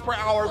 miles per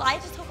hour. Well, I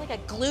just hope like a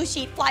glue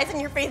sheet flies in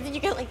your face and you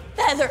get like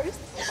feathers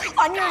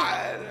on your...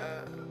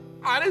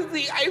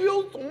 Honestly, I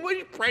feel so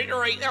much pressure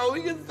right now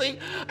because like,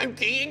 I'm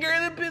taking care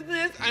of the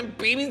business, I'm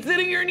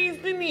babysitting your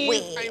niece Denise.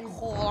 Wait,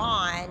 hold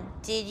on.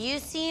 Did you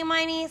see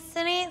my niece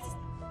Denise?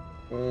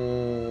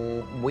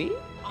 Wait?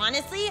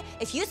 Honestly,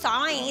 if you saw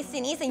my niece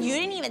Denise and you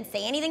didn't even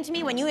say anything to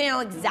me when you know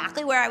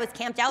exactly where I was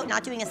camped out,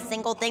 not doing a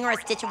single thing or a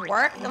stitch of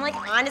work, then like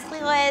honestly,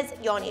 Liz,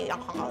 you don't need an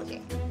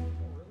apology.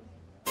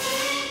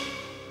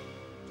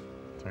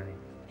 Sorry.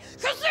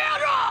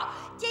 Cassandra!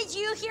 Did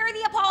you hear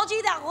the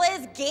apology that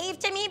Liz gave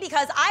to me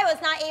because I was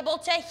not able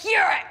to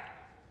hear it?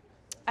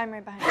 I'm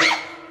right behind you.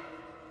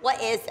 What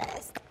is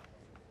this?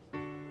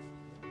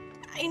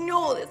 I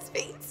know this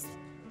face.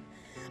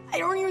 I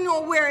don't even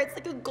know where. It's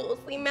like a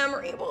ghostly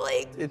memory, but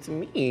like... It's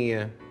me.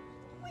 Oh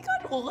my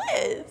God,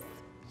 Liz.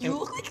 You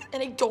look like,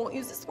 and I don't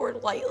use this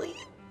word lightly,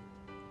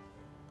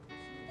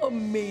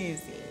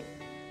 amazing.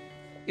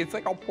 It's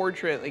like a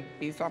portrait, like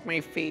based off my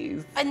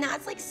face. And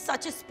that's like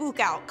such a spook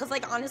out, because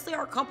like honestly,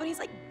 our company's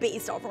like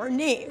based off our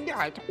name.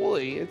 Yeah,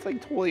 totally. It's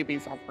like totally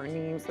based off our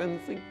names,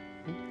 and it's like,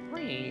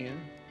 great.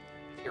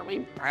 You're my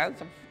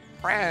best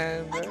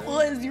friend. Like,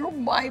 Liz, you're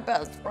my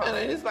best friend. And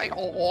I just like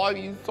love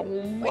you so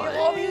much. I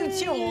love you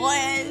too,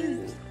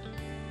 Liz.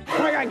 Oh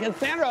my God,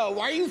 Cassandra,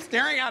 why are you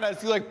staring at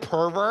us, you like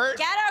pervert?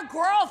 Get a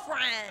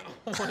girlfriend.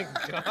 Oh my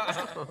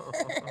God.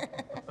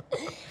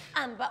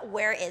 But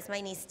where is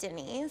my niece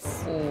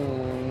Denise?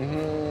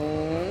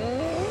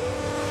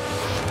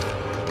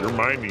 You're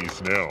my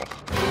niece now.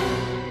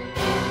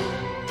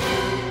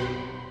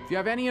 If you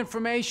have any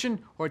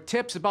information or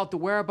tips about the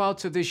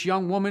whereabouts of this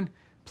young woman,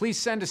 please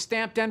send a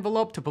stamped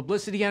envelope to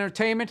Publicity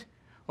Entertainment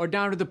or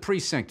down to the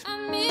precinct. I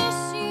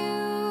miss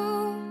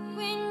you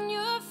when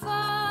you're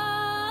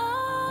far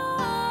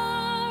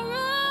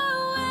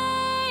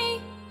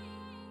away.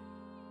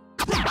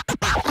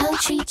 I'll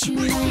treat you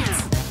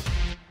right.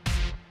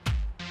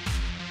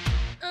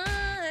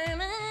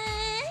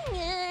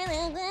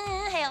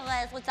 Hey,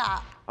 Liz, what's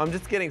up? I'm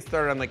just getting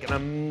started on like an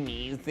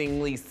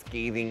amazingly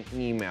scathing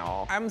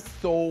email. I'm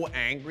so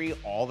angry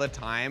all the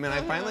time, and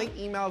I find like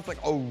email is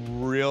like a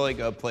really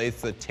good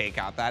place to take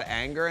out that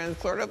anger in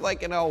sort of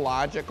like an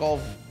illogical,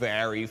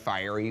 very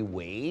fiery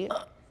way. Oh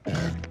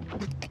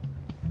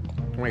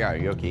my God, are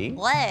you okay?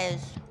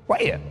 Liz.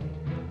 What?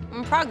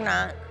 I'm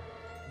pregnant.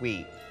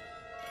 Wait,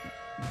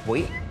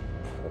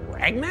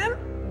 pregnant?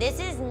 This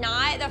is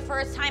not the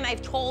first time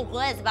I've told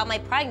Liz about my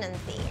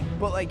pregnancy.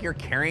 But like you're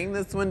carrying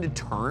this one to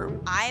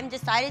term? I'm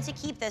decided to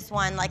keep this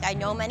one, like I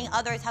know many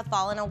others have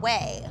fallen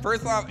away.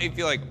 First off, I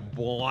feel like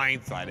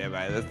blindsided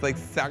by this. Like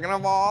second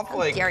of all,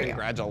 like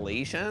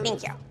congratulations.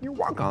 Thank you. You're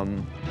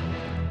welcome.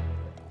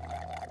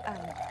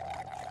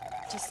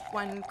 Just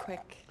one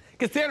quick.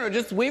 Cassandra,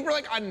 just wait for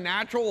like a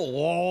natural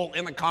lull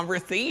in the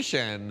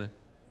conversation.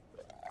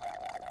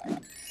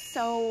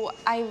 So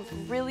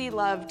I've really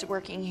loved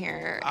working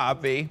here.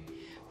 Abby.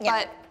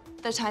 But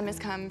the time has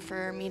come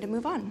for me to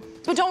move on.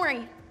 But don't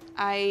worry,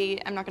 I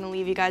am not gonna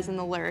leave you guys in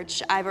the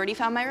lurch. I've already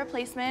found my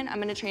replacement. I'm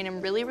gonna train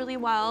him really, really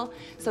well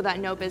so that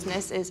no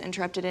business is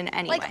interrupted in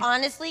any way. Like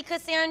honestly,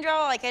 Cassandra,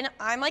 like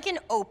I'm like an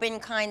open,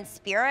 kind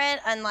spirit,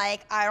 and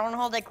like I don't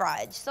hold a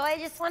grudge. So I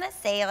just wanna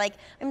say, like,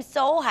 I'm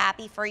so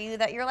happy for you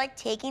that you're like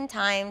taking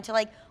time to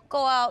like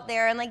go out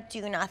there and like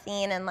do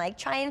nothing and like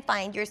try and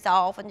find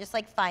yourself and just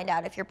like find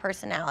out if your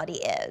personality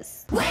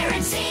is. Where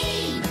is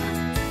he?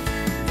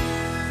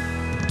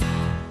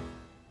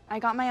 I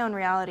got my own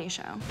reality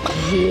show.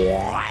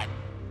 What?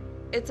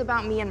 It's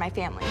about me and my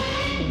family.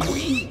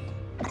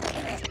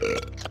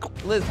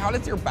 Liz, how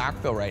does your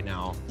back feel right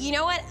now? You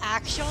know what,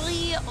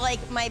 actually, like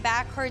my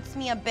back hurts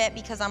me a bit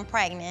because I'm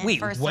pregnant,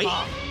 first of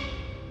all.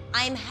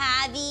 I'm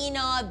having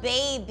a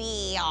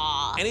baby.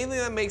 Anything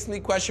that makes me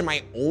question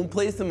my own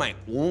place in my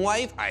own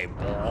life, I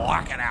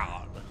block it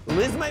out.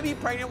 Liz might be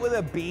pregnant with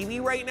a baby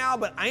right now,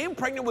 but I am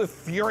pregnant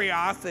with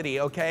curiosity,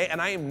 okay?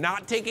 And I am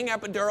not taking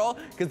epidural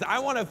because I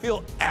want to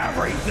feel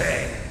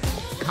everything.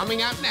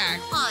 Coming up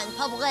next. On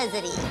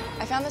PubLIZity.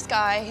 I found this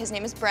guy, his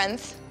name is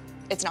Brent.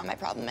 It's not my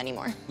problem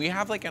anymore. We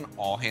have like an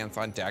all hands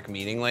on deck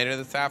meeting later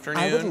this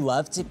afternoon. I would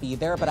love to be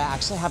there, but I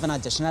actually have an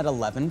audition at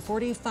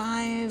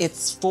 11:45.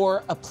 It's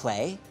for a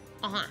play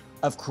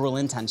of Cruel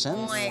Intentions.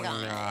 Oh my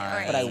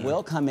God. But I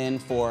will come in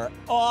for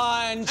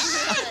lunch.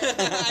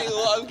 I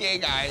love gay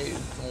guys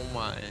so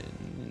much.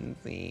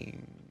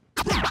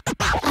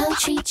 I'll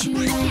treat you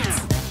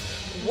right.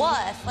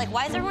 Woof, like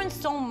why is everyone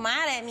so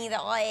mad at me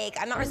that like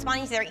I'm not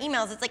responding to their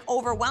emails? It's like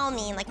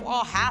overwhelming, like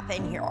what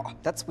happened here?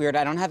 That's weird,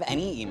 I don't have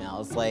any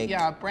emails, like.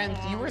 Yeah, Brent,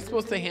 you were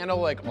supposed to handle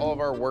like all of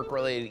our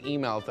work-related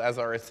emails as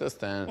our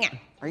assistant. Yeah.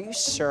 Are you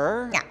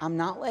sure? Yeah. I'm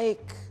not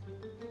like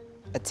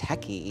a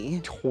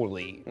techie.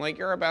 Totally. Like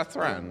you're a best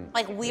friend.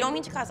 Like we don't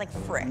mean to cause like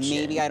friction.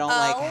 Maybe I don't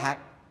like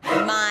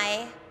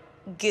my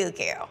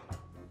goo-goo.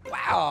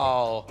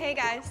 Wow. Hey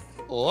guys.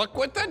 Look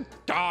what the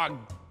dog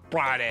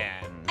brought in.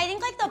 I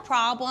think like the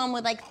problem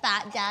with like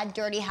Fat Dad,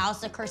 Dirty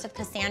House, The Curse of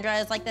Cassandra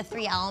is like the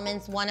three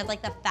elements. One of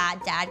like the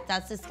Fat Dad,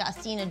 that's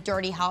disgusting, a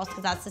Dirty House,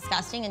 because that's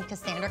disgusting, and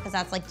Cassandra, because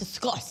that's like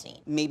disgusting.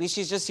 Maybe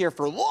she's just here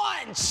for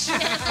lunch.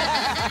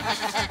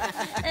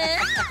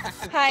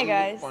 Hi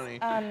guys. Funny.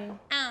 Oh,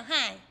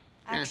 hi.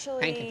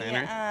 Actually,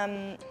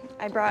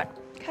 I brought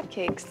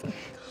cupcakes.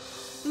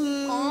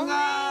 Oh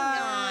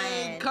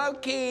my God.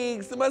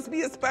 Cupcakes, it must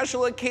be a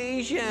special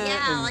occasion.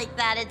 Yeah, like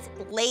that it's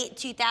late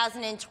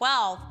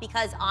 2012,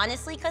 because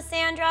honestly,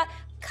 Cassandra,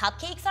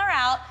 cupcakes are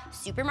out,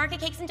 supermarket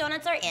cakes and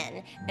donuts are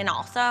in, and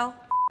also,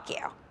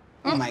 you.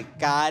 Oh my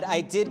God, I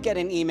did get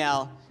an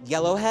email.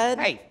 Yellowhead?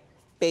 Hey.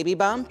 Baby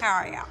bump?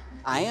 How are you?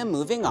 I am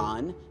moving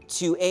on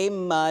to a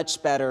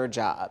much better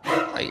job.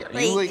 Are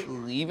you like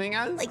leaving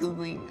us? Like,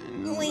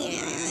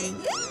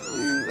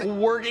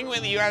 working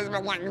with you has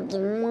been like.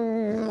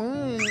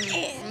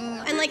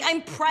 And like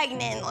I'm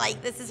pregnant,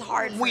 like this is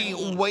hard for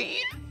me.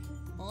 Wait.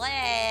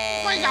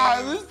 Oh my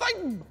God, this is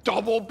like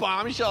double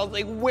bombshells.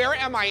 Like, where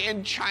am I?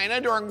 In China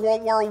during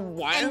World War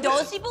I? And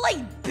those people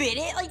like bit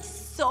it like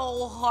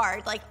so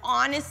hard. Like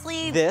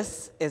honestly.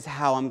 This is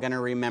how I'm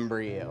gonna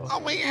remember you. Oh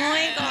my God. Oh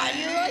my God,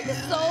 you're like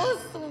so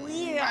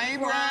sweet. Bye,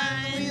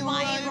 Brian.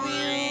 Bye,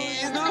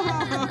 Brian.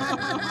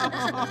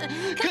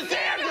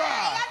 Cassandra!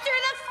 Answer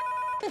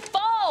the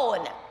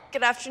phone.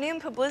 Good afternoon,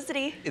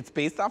 PubLIZity. It's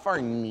based off our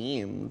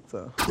names.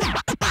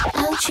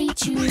 I'll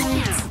treat you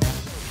right.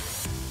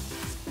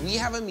 We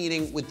have a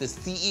meeting with the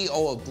CEO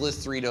of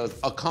PubLIZity,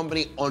 a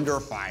company under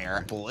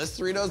fire.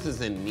 PubLIZity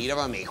is in need of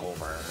a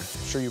makeover.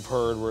 I'm sure you've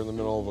heard we're in the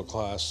middle of a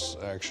class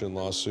action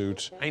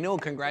lawsuit. I know,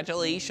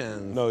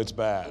 congratulations. No, it's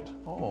bad.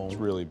 Oh. It's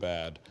really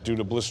bad. Due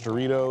to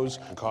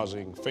PubLIZity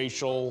causing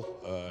facial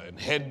and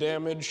head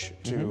damage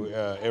to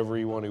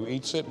everyone who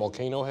eats it,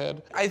 volcano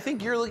head. I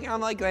think you're looking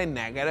on like the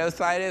negative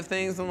side of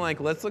things. I'm like,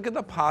 let's look at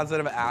the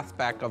positive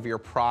aspect of your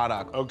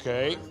product.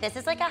 Okay. This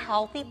is like a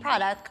healthy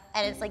product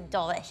and it's like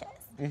delicious.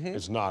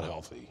 It's not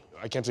healthy.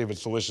 I can't say if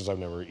it's delicious, I've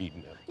never eaten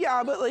it.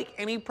 Yeah, but like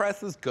any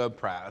press is good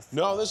press.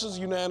 No, this is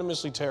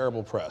unanimously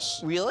terrible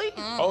press. Really?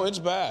 Oh, it's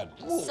bad.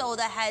 So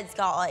the heads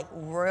got like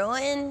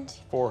ruined?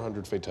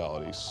 400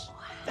 fatalities.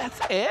 That's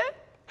it?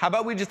 How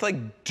about we just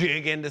like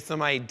dig into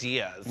some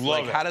ideas?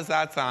 Love it. How does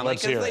that sound?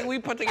 Let's hear it. We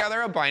put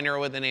together a binder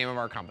with the name of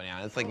our company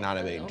on it. It's like not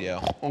a big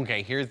deal.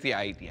 Okay, here's the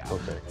idea.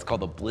 Okay. It's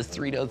called the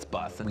PubLIZity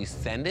Bus, and we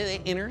send it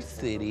to inner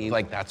city.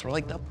 Like that's where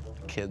like the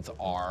kids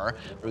are.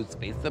 Those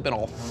spaces have been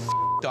all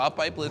hooked up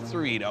by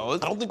Blizzeritos.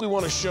 I don't think we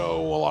want to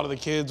show a lot of the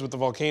kids with the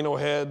volcano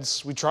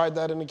heads. We tried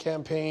that in the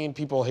campaign.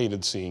 People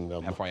hated seeing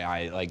them.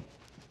 FYI, like,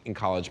 in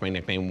college, my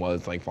nickname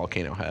was, like,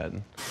 Volcano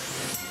Head.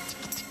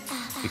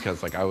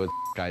 Because, like, I would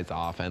guys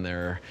off and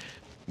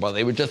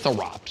they would just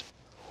erupt.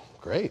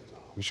 Great.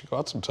 We should go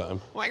out sometime.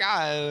 Oh my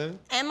God.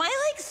 Am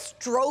I like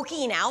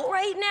stroking out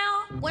right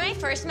now? When I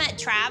first met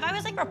Trav, I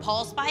was like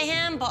repulsed by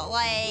him, but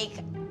like,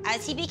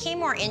 as he became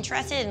more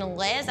interested in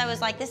Liz, I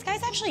was like, this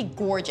guy's actually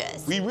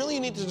gorgeous. We really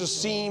need to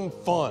just seem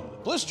fun.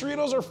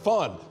 Blizzeritos are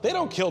fun. They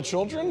don't kill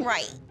children.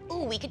 Right.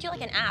 Ooh, we could do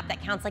like an app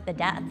that counts like the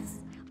deaths.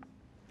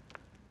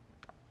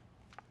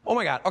 Oh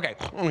my God, okay,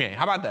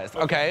 how about this,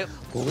 okay?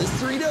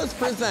 Blizzeritos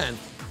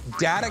presents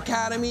Dad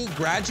Academy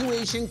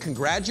Graduation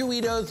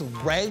Congratuitos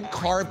Red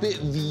Carpet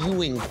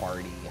Viewing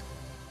Party.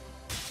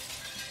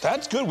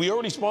 That's good. We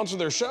already sponsored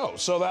their show,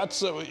 so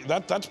that's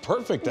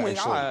perfect, Oh my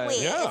actually. God.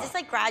 Wait, yeah. is this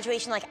like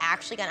graduation like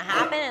actually gonna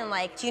happen? And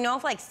like, do you know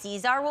if like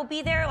C-Czar will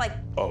be there? Like,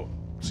 Oh,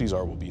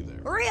 C-Czar will be there.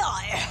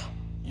 really?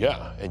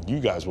 Yeah, and you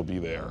guys will be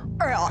there.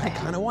 I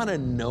kind of want to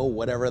know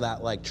whatever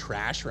that like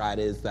trash rat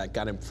is that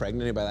got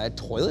impregnated by that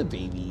toilet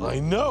baby. I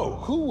know.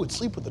 Who would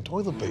sleep with a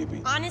toilet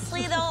baby?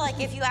 Honestly though, like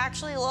if you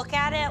actually look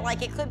at it,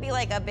 like it could be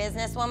like a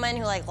businesswoman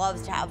who like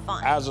loves to have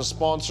fun. As a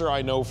sponsor,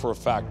 I know for a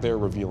fact they're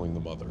revealing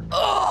the mother.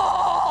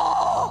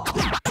 Oh!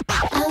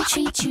 I'll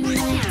treat you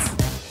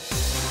right.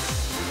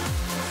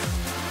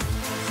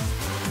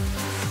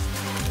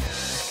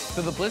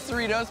 So the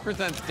Blizzeritos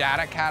presents Dad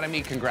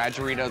Academy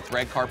Congratuitos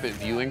Red Carpet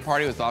Viewing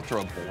Party was off to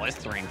a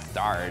blistering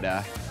start.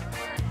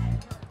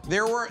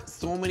 There were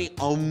so many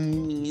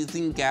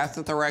amazing guests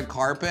at the red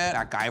carpet.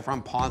 That guy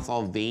from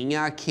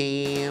Pennsylvania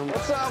came.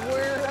 What's up,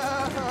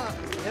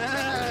 weirdo?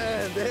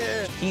 Yeah,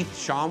 dude. Keith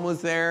Shawn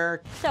was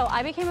there. So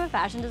I became a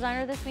fashion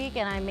designer this week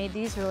and I made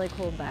these really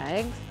cool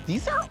bags.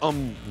 These are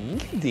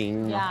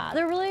amazing. Yeah,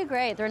 they're really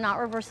great. They're not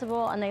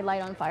reversible and they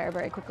light on fire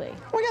very quickly.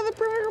 Oh my God, the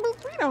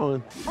perfect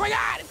Blizzeritos. Oh my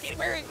God, it's Katy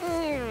Perry.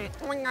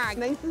 Oh my God,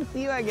 nice to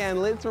see you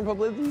again. Liz from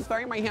PubLIZity.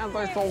 Sorry, my hands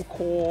are so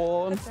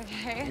cold. It's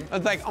okay.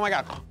 It's like, oh my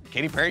God,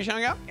 Katy Perry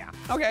showing up? Yeah,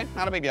 okay,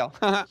 not a big deal.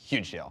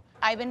 Huge deal.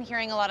 I've been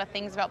hearing a lot of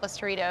things about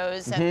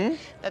Blizzeritos and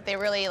that they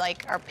really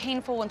like are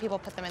painful when people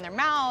put them in their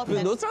mouth. Dude,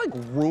 and those are like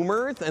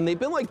rumors, and they've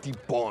been like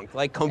debunked,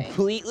 like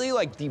completely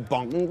like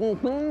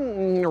debunked.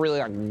 Really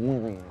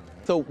like.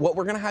 So what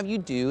we're gonna have you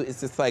do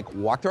is just like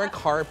walk the red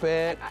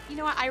carpet. You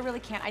know what? I really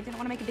can't. I didn't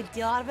want to make a big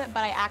deal out of it,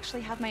 but I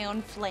actually have my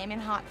own flamin'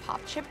 hot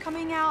pop chip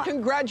coming out.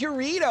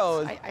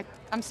 Congratuitos!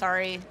 I'm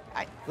sorry.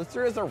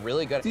 Blizzeritos are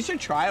really good. You should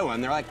try one.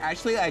 They're like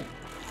actually like.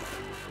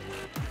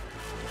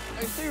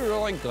 Actually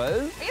really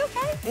good. Are you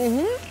okay?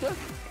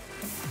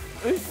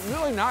 Mm-hmm. It's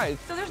really nice.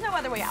 So there's no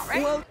other way out,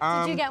 right? Well,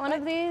 did you get one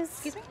of these?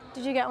 Excuse me?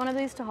 Did you get one of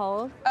these to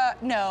hold?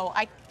 No.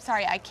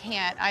 Sorry, I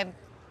can't.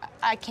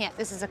 I can't.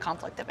 This is a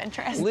conflict of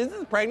interest. Liz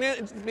is pregnant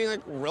and she's being like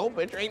real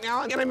bitch right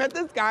now. And I met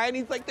this guy and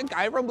he's like the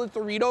guy from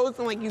Blizzeritos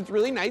and like he's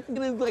really nice and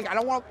he's like, I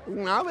don't want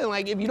to up and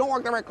like if you don't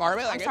walk the red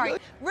carpet, like I'm sorry.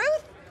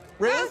 Ruth?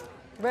 Ruth?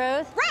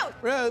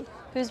 Ruth?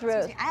 Who's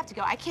Ruth? I have to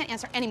go. I can't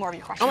answer any more of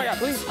your questions. Oh my God,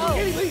 please. Oh.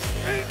 Katie, please.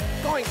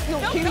 Going. No,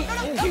 Katie.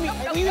 Katie,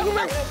 I need to go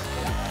back.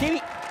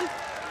 Katie.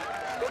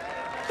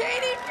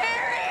 Katy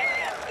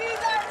Perry!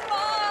 C-Czar's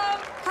mom!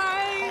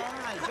 Hi.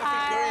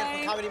 Hi.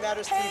 From Comedy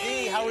Matters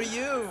TV. How are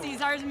you?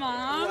 C-Czar's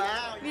mom.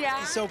 Wow. Yeah.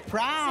 You're so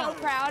proud.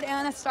 So proud.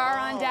 And a star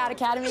on Dad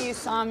Academy. You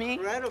saw me.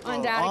 Incredible.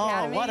 On Dad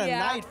Academy. Oh, what a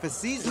night for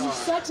C-Czar.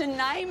 Such a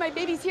night. My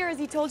baby's here. Has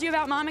he told you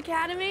about Mom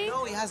Academy?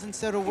 No, he hasn't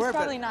said a word. He's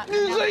probably not.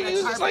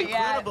 It's like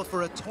incredible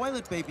for a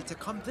toilet baby to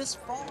come this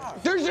far.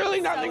 There's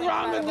really nothing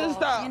wrong with this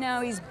stuff. You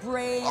know, he's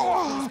brave.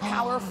 He's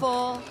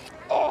powerful.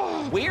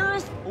 Oh,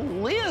 where's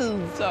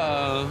Liz?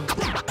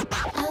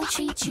 I'll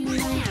treat you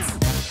right.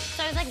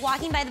 So I was like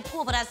walking by the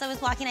pool, but as I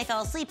was walking, I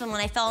fell asleep. And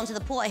when I fell into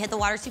the pool, I hit the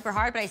water super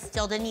hard, but I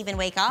still didn't even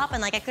wake up.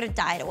 And like I could have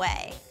died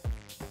away.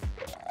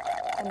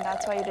 And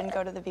that's why you didn't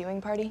go to the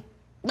viewing party?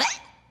 What?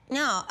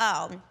 No,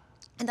 I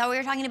thought we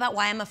were talking about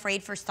why I'm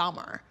afraid for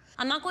summer.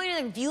 I'm not going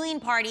to the viewing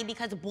party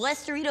because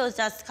Blizzeritos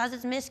does, because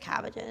it's Miss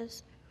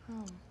Cabbages.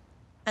 Oh.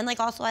 And like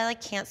also I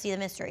like can't see the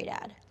mystery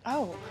dad.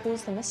 Oh,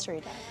 who's the mystery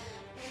dad?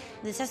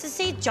 This has to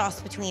stay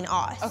just between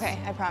us. Okay,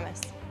 I promise.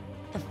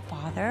 The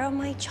father of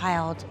my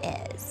child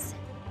is...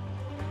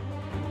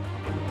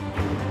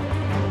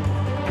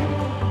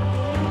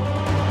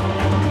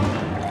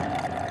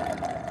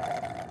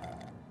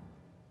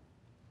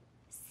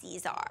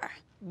 C-Czar.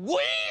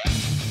 What?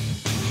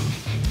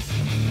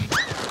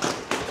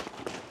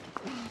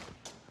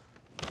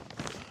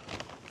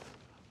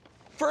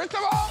 First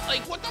of all,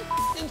 like, what the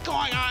is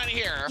going on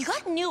here? You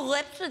got new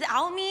lips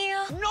without me?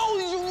 No,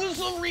 these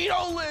are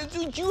Blizzerito lips.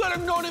 Dude, you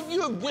gotta know if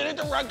you had been at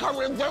the red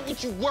carpet event,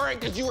 which you weren't,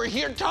 because you were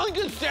here telling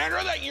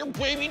Cassandra that your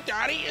baby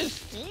daddy is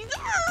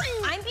C-Czar.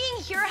 I'm being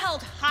here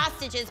held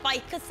hostages by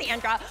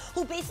Cassandra,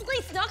 who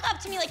basically snuck up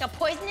to me like a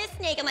poisonous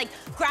snake and like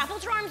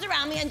grappled her arms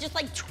around me and just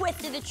like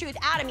twisted the truth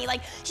out of me.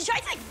 Like, she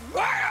tried to like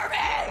murder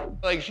me.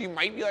 Like, she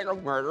might be like a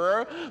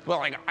murderer, but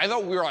like, I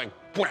thought we were like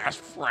best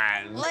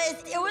friend.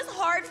 Liz, it was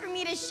hard for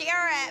me to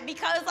share it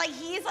because like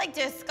he's like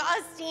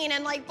disgusting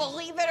and like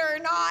believe it or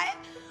not,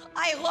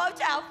 I love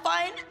to have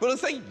fun. But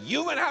it's like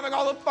you've been having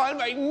all the fun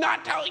by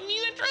not telling me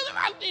the truth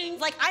about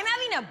things. Like I'm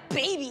having a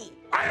baby.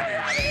 I know you're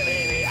having a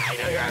baby. I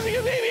know you're having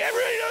a baby.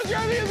 Everybody knows you're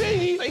having a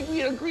baby. Like we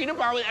had agreed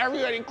upon with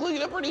everybody, including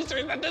the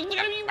producers, that this was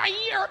gonna be my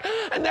year.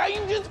 And now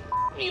you just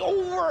me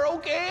over,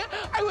 okay?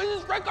 I was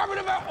just confident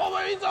about all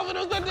by myself and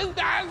it was a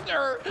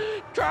disaster.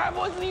 Trav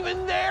wasn't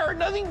even there.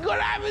 Nothing good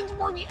happens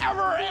for me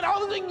ever. And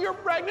all of a sudden you're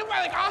pregnant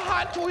by like a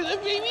hot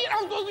toilet baby and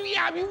I'm supposed to be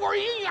happy for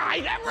you. I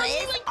never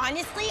Liz,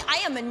 honestly,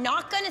 I am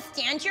not gonna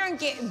stand here and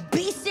get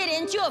beasted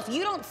into if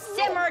you don't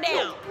simmer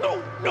down.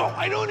 No,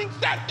 I don't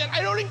accept it.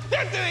 I don't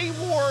accept it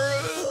anymore.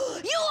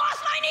 You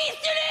lost my niece,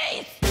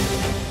 Denise!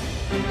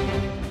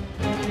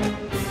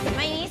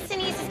 My niece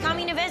Denise is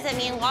coming to visit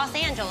me in Los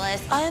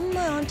Angeles. I'm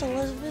my Aunt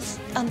Elizabeth's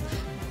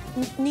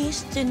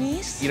niece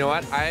Denise. You know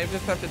what? I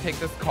just have to take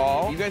this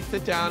call. You guys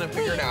sit down and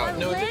figure it out.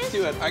 No, just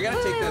do it. I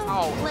gotta take this.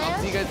 Oh, I'll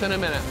see you guys in a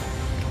minute.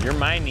 You're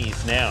my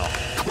niece now.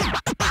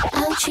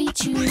 I'll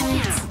treat you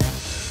nice.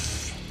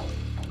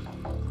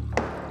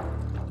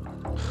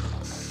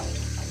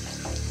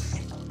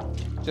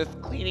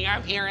 Just cleaning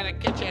up here in the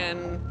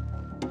kitchen.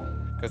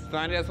 Because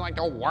Sonny doesn't like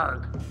to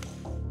work.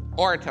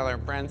 Or tell her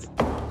friends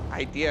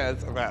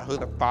ideas about who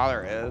the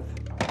father is.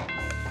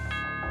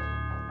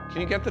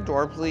 Can you get the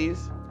door,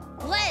 please?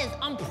 Liz,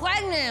 I'm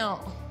pregnant.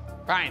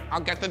 Fine, I'll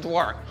get the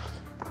door.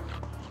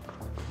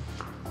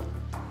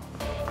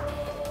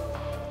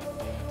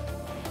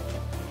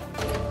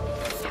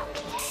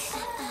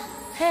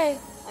 Hey.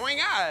 Oh my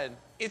God,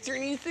 it's your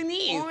niece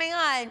Denise. Oh my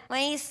God, my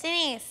niece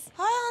Denise.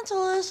 Hi, Aunt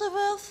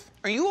Elizabeth.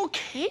 Are you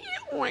okay?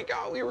 Oh my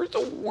God, we were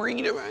so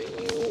worried about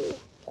you.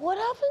 What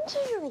happened to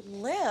your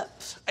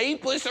lips? I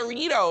ate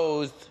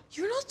blizzarditos.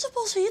 You're not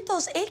supposed to eat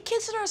those. 8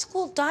 kids in our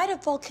school died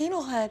at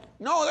Volcano Head.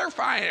 No, they're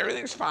fine.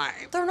 Everything's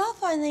fine. They're not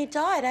fine. They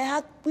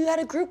died. We had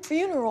a group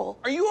funeral.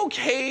 Are you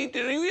okay?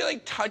 Did anybody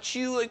like touch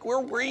you? Like, where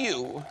were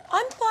you?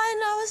 I'm fine.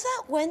 I was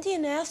at Wendy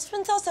and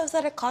Aspen's house. I was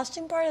at a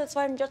costume party. That's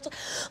why I'm just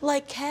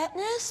like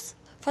Katniss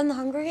from the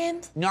Hunger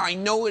Games. No, I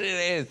know what it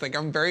is. Like,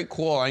 I'm very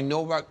cool. I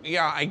know about,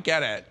 yeah, I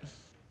get it.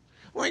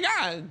 Oh my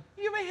God,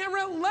 you have a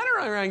handwritten letter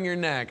around your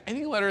neck. I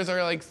think letters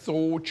are like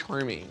so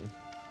charming.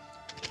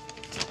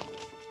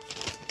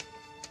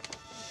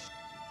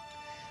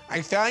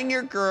 I found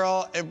your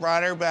girl and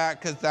brought her back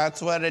because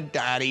that's what a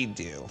daddy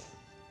do.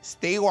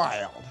 Stay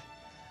wild.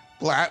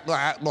 Blat,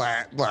 blat,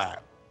 blat,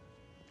 blat.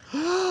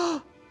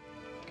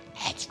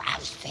 It's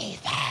from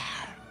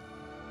C-Czar.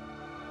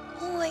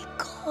 Oh my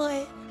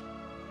God.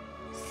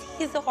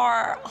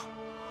 C-Czar.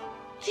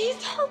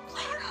 C-Czar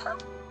brought her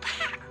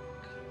back.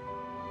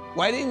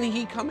 Why didn't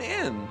he come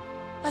in?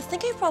 I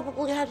think he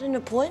probably had an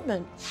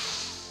appointment.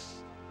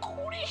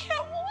 Holy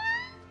hell,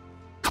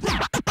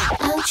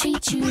 I'll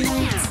treat you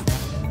nice.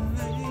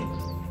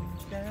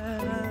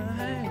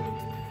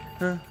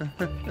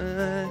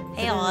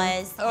 Hey,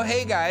 Liz. Oh,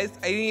 hey, guys.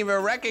 I didn't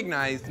even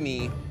recognize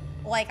me.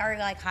 Like, are you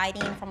like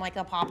hiding from like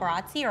the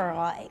paparazzi or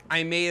like?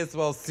 I may as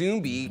well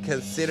soon be,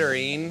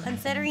 considering.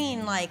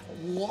 Considering like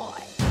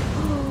what?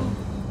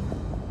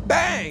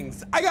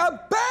 Bangs! I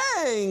got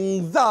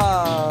bangs!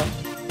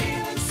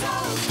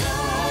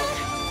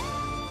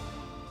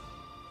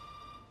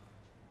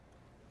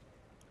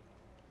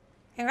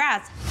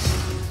 Congrats.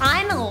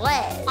 I'm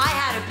Liz. I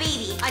had a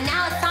baby, and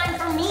now it's time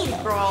for me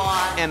to grow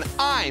up. And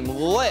I'm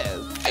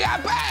Liz. I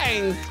got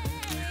bangs!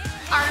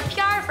 Our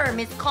PR firm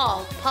is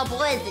called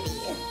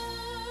PubLIZity.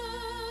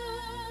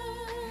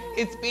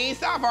 It's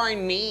based off our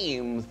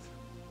names.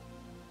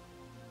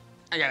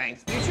 I got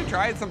bangs. You should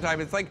try it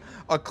sometime. It's like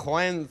a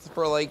cleanse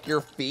for like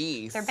your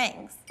face. They're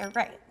bangs. They're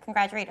great.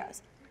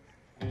 Congratulations.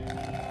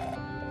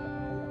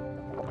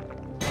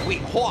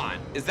 Wait, hold on.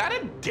 Is that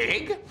a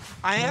dig?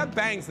 I have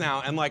bangs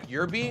now, and like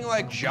you're being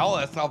like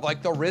jealous of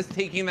like the risk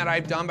taking that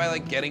I've done by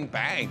like getting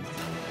bangs.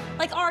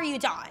 Like, are you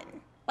done?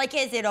 Like,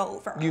 is it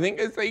over? You think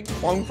it's like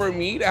fun for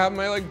me to have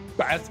my like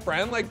best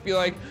friend like be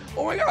like,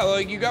 oh my God,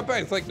 like you got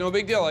bangs, like no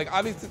big deal. Like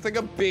obviously it's like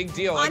a big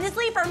deal. Like,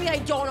 honestly, for me, I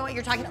don't know what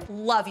you're talking about.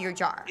 Love your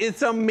jar.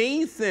 it's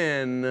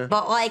amazing.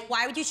 But like,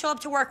 why would you show up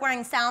to work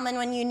wearing salmon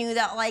when you knew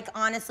that like,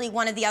 honestly,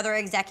 one of the other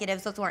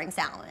executives was wearing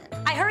salmon?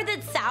 I heard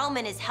that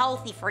salmon is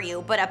healthy for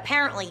you, but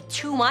apparently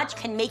too much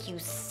can make you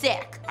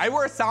sick. I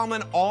wear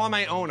salmon all on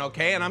my own,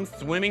 okay? And I'm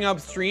swimming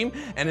upstream,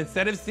 and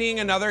instead of seeing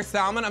another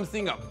salmon, I'm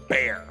seeing a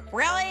bear.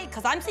 Really?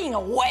 Because I'm seeing a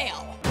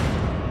whale.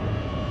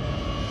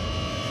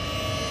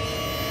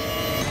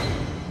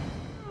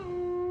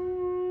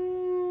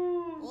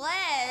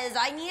 Liz,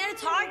 I need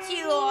to talk to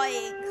you,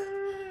 like...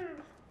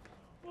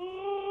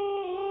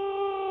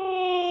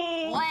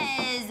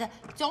 Liz,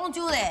 don't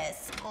do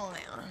this. Oh,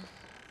 man.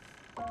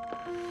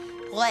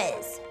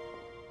 Liz,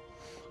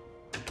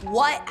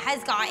 what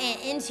has gotten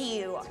into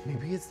you?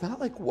 Maybe it's not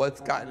like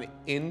what's gotten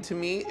into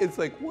me, it's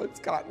like what's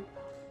gotten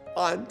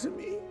onto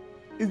me.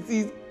 It's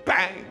these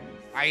bangs.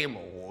 I am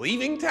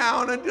leaving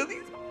town until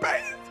these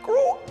bangs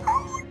grow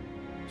out.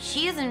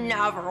 She's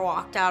never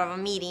walked out of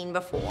a meeting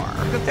before.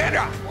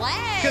 Cassandra!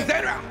 What?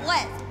 Cassandra!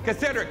 What?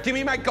 Cassandra, give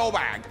me my go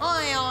bag. Oh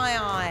my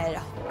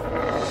God.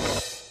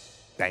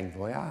 Bon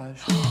voyage.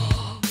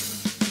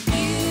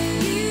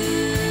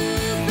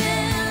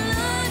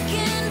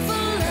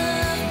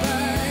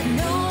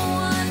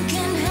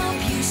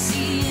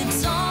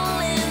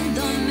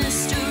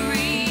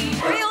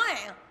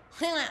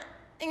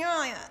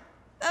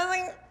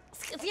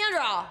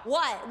 Cassandra,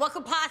 what? What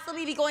could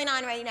possibly be going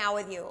on right now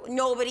with you?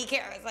 Nobody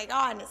cares, like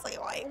honestly,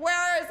 like,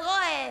 where is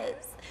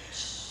Liz?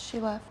 She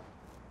left.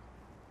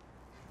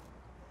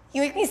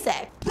 You make me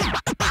sick.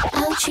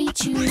 I'll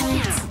treat you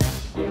nice.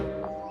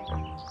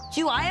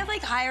 Do I have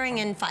like hiring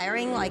and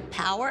firing like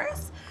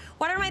powers?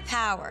 What are my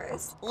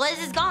powers? Liz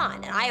is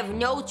gone and I have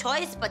no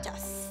choice but to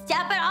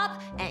step it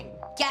up and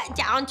get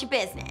down to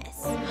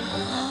business.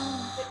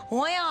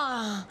 Oh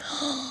yeah.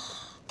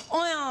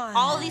 Oh yeah.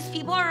 All these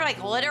people are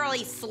like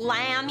literally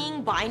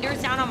slamming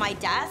binders down on my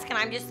desk and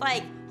I'm just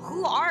like,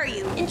 who are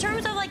you? In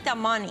terms of like the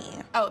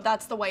money. Oh,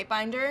 that's the white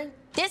binder?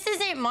 This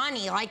isn't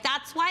money. Like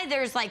that's why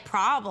there's like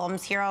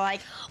problems here.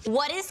 Like,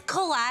 what does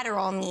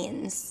collateral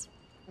means?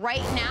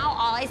 Right now,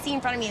 all I see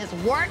in front of me is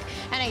work,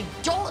 and I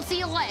don't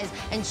see Liz,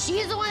 and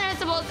she's the one that's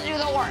supposed to do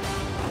the work.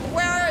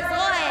 Where is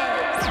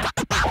Liz?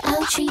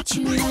 I'll treat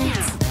you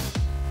nice.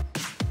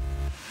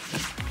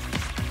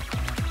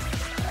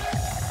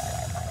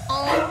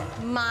 Oh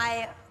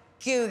my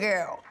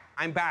goo-goo.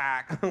 I'm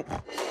back. Liz,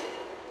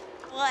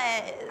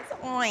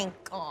 oh my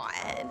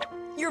God.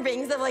 Your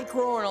bangs have like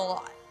grown a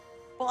lot.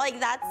 But like,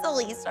 that's the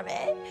least of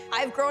it.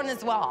 I've grown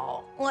as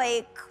well.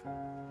 Like,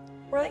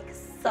 we're like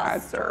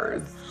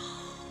sisters.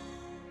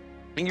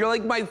 And you're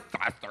like my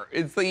sister.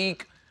 It's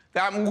like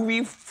that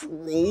movie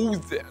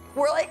Frozen.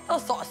 We're like the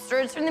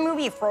sisters from the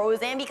movie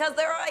Frozen because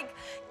they're like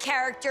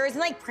characters and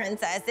like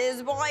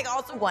princesses, but like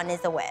also one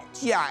is a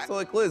witch. Yeah, so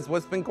like Liz,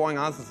 what's been going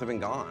on since I've been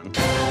gone?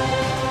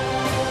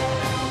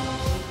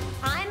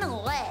 I'm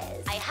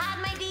Liz. I had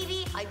my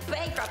baby, I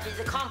bankrupted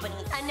the company,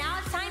 and now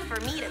it's time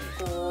for me to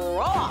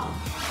grow up.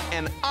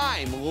 And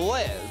I'm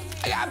Liz.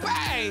 I got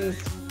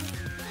bangs.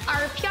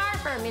 Our PR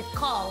firm is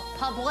called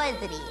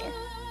PubLIZity.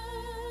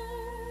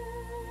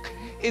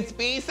 It's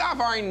based off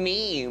our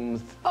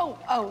names. Oh,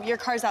 your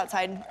car's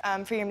outside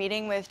for your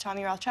meeting with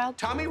Tommy Rothschild?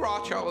 Tommy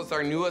Rothschild was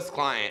our newest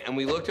client, and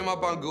we looked him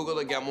up on Google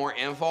to get more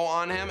info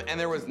on him, and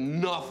there was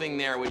nothing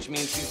there, which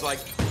means he's like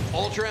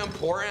ultra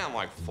important. I'm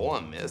like full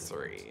of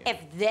mystery. If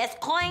this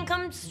client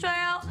comes through,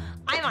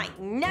 I might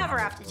never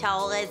have to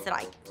tell Liz that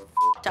I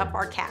f***ed up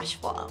our cash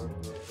flow.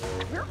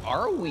 Where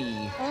are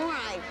we? Oh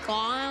my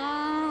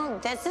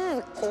God, this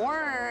is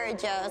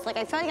gorgeous. Like,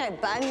 I feel like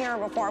I've been here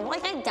before, but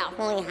like I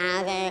definitely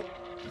haven't.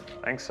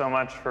 Thanks so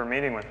much for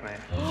meeting with me.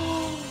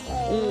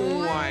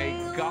 Oh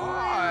my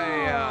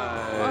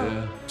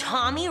God.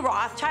 Tommy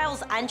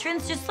Rothschild's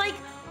entrance just like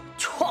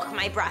took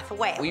my breath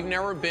away. We've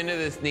never been to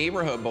this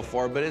neighborhood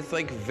before, but it's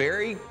like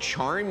very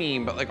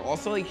charming, but like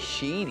also like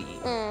shady.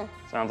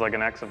 Sounds like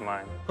an ex of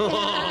mine.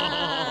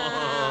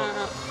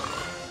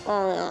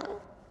 Oh,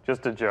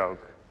 Just a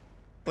joke.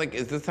 Like,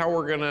 is this how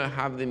we're gonna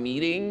have the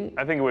meeting?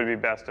 I think it would be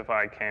best if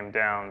I came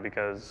down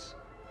because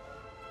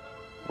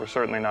we're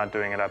certainly not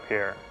doing it up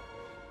here.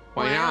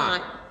 Why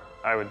not?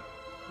 I would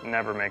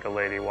never make a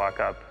lady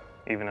walk up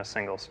even a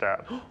single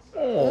step.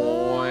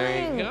 Oh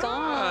my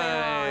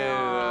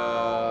God.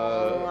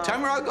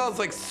 Tommy Rothschild's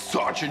like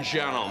such a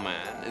gentleman.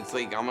 It's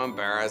like, I'm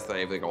embarrassed that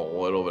I have like a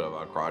little bit of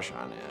a crush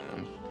on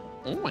him.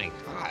 Oh my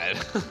God.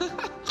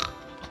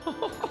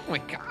 Oh my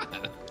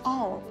God.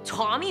 Oh,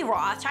 Tommy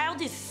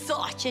Rothschild is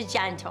such a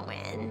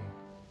gentleman.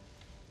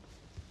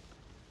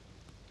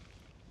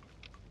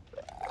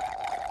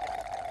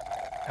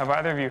 Have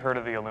either of you heard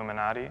of the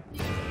Illuminati?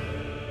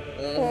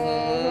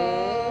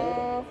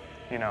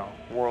 You know,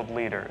 world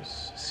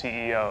leaders,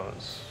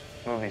 CEOs,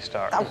 movie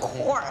stars. Of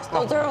course,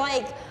 those are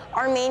like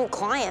our main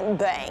client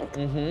bank.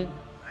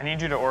 I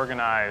need you to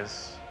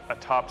organize a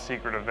top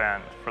secret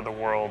event for the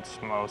world's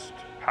most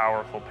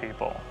powerful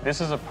people.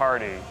 This is a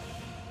party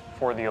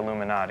for the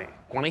Illuminati.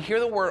 When I hear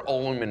the word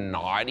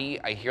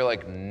Illuminati, I hear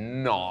like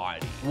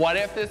naughty. What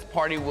if this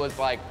party was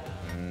like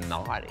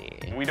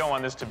naughty? We don't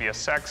want this to be a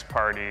sex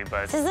party,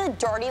 but... This is a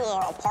dirty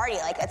little party,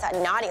 like it's a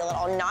naughty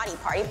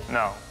party.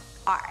 No.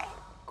 All right.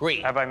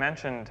 Great. Have I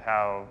mentioned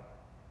how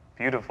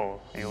beautiful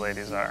you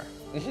ladies are?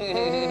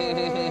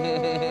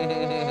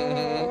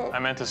 I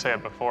meant to say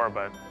it before,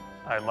 but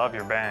I love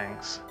your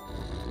bangs.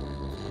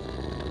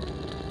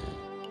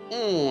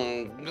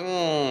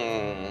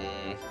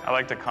 I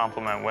like to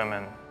compliment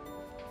women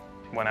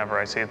whenever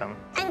I see them.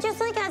 And just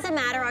like as a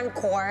matter on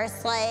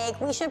course, like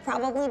we should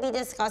probably be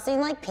discussing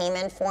like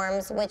payment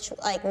forms which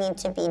like need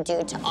to be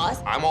due to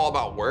us. I'm all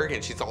about work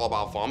and she's all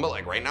about fun, but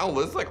like right now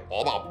Liz is like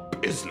all about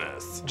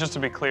business. Just to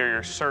be clear,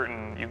 you're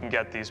certain you can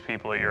get these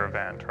people at your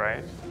event,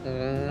 right?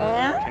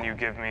 Can you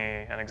give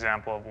me an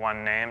example of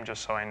one name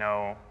just so I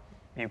know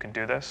you can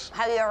do this?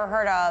 Have you ever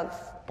heard of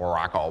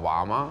Barack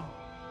Obama?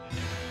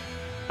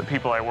 The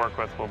people I work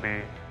with will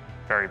be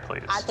very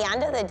pleased. At the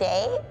end of the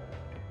day,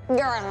 you're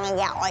gonna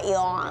get what you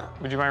want.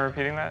 Would you mind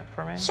repeating that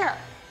for me? Sure.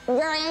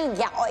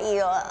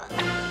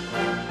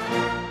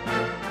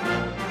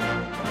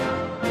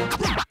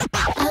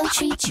 I'll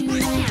treat you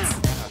right.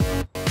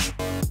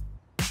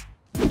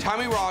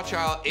 Tommy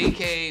Rothschild,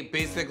 aka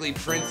basically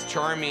Prince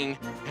Charming,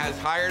 has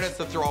hired us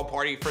to throw a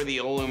party for the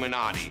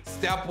Illuminati.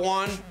 Step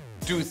 1,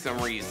 do some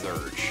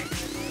research.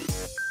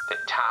 The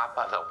top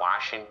of the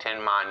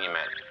Washington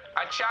Monument.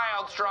 A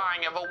child's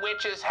drawing of a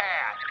witch's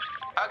hat.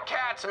 A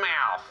cat's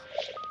mouth.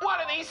 What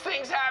do these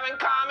things have in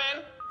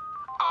common?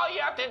 All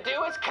you have to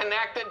do is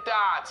connect the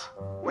dots.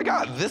 Oh my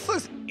God, this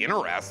looks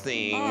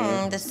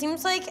interesting. This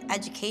seems like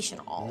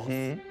educational.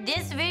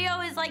 This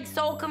video is like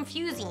so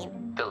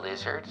confusing. The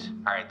lizards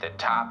are at the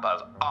top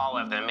of all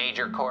of the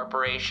major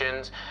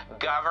corporations,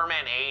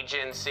 government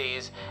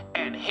agencies,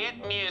 and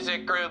hit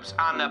music groups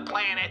on the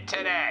planet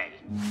today.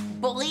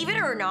 Believe it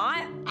or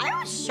not, I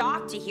was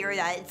shocked to hear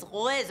that it's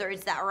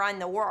lizards that run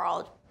the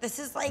world. This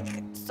is like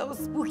so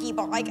spooky,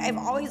 but like I've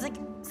always like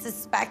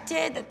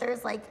suspected that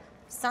there's like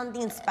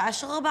something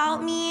special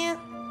about me.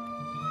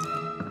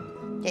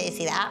 Did you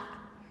see that?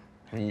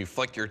 When you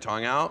flick your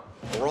tongue out,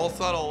 real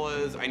subtle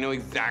is, I know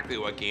exactly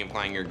what game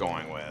plan you're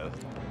going with.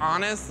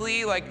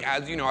 Honestly, like,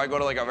 as you know, I go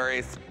to like a very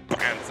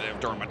expensive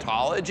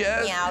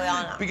dermatologist. Yeah, we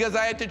all know. Because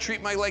I had to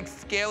treat my like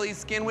scaly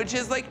skin, which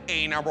is like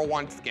a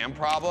 #1 skin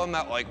problem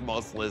that like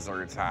most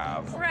lizards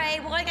have.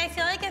 Right, well, like I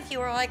feel like if you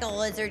were like a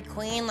lizard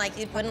queen, like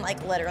you couldn't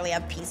like literally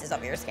have pieces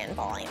of your skin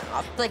falling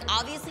off. Like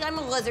obviously I'm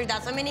a lizard,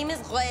 that's why my name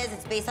is Liz.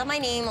 It's based on my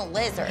name,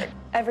 Lizard.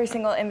 Every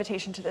single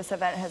invitation to this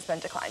event has been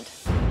declined.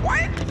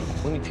 What?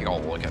 Let me take a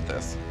look at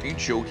this. Are you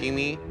joking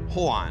me?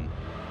 Hold on.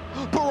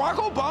 Barack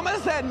Obama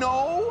said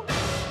no?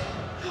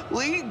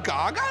 Lady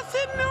Gaga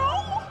said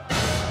no?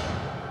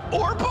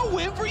 Oprah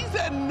Winfrey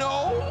said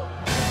no?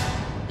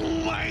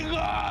 Oh my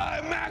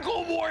God,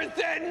 Macklemore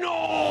said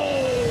no!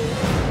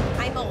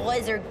 I'm a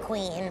lizard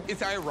queen.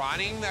 It's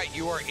ironic that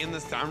you are in the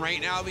sun right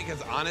now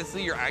because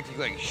honestly, you're acting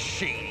like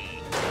shady.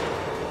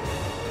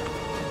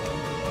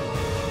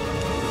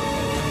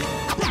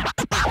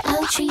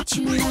 I'll treat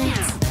you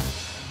right.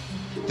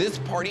 This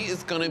party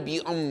is gonna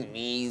be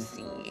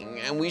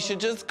amazing, and we should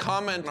just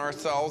comment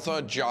ourselves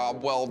a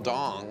job well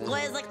done.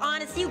 Liz, like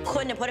honestly, you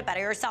couldn't have put it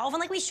better yourself, and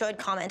like we should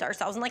comment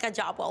ourselves in like a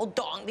job well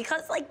done,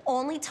 because like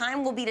only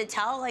time will be to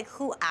tell like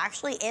who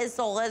actually is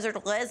the lizard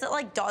Liz that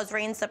like does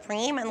reign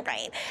supreme and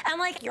right. And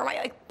like you're my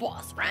like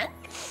boss friend,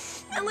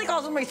 and like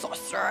also my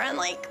sister, and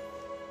like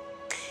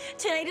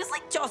tonight is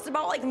like just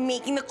about like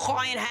making the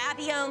client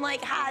happy and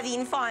like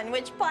having fun,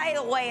 which by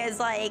the way is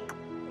like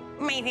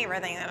my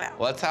favorite thing to do.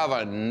 Let's have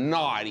a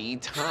naughty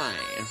time.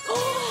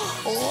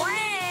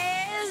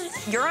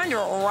 Liz, you're under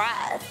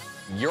arrest.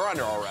 You're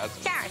under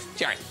arrest. Cheers.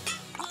 Cheers.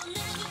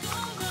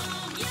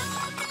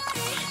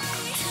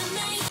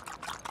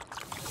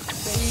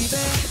 Baby,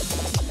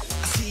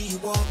 I see you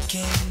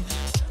walking,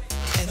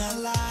 and I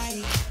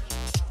like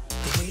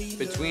the way you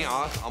Between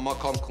us, I'm gonna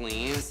come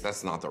clean.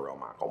 That's not the real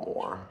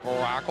Macklemore.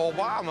 Barack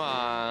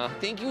Obama,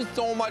 thank you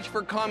so much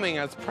for coming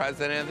as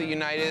President of the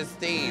United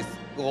States.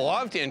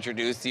 Love to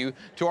introduce you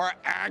to our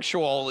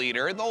actual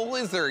leader, the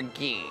Lizard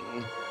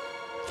King.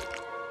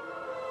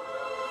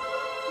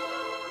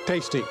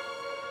 Tasty.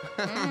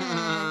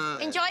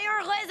 Enjoy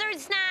your lizard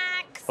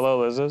snacks. Hello,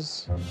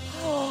 Liz's.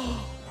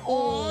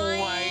 Oh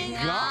my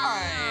God.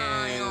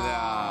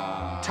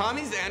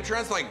 Tommy's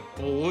entrance like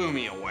blew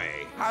me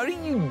away. How do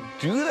you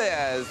do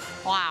this?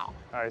 Wow.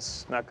 I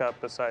snuck up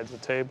beside the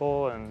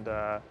table and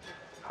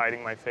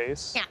hiding my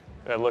face. Yeah.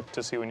 I looked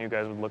to see when you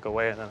guys would look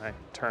away, and then I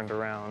turned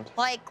around.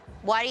 Like,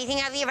 what do you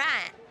think of the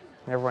event?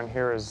 Everyone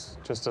here is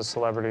just a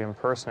celebrity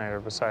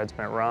impersonator besides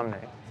Mitt Romney.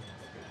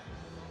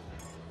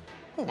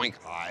 Oh my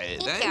God,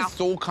 that is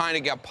so kind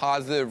to get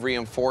positive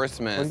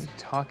reinforcement. What are you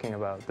talking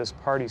about? This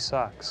party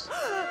sucks.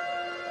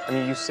 I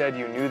mean, you said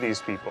you knew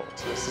these people.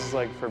 This is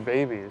like for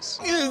babies.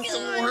 It's so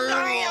hurtful.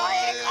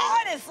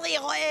 Honestly,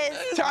 Liz.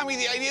 Tommy,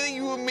 the idea that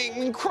you would make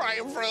me cry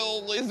in front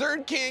of the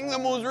Lizard King, the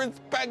most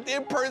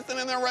respected person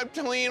in the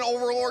reptilian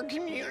overlord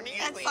community.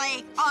 That's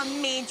like a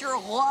major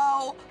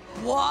low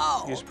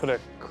blow. You just put a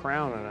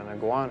crown on an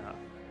iguana.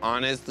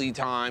 Honestly,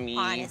 Tommy.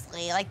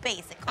 Honestly, like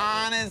basically.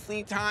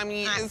 Honestly,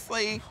 Tommy, it's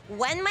like...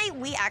 When might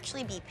we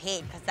actually be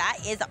paid? Because that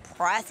is a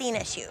pressing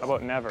issue. How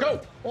about never?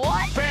 Go!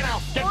 What? Fan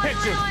out! Get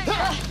pictures!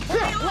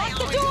 Lock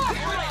the door!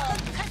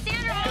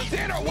 Cassandra!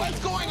 Cassandra, what's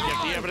going on?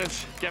 Get the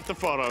evidence, get the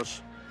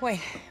photos.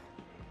 Wait.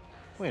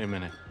 Wait a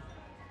minute.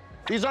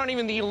 These aren't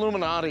even the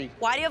Illuminati.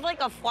 Why do you have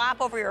like a flap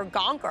over your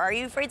gonker? Are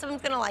you afraid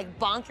someone's gonna like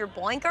bonk your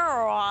boinker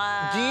or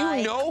what? Do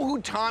you know who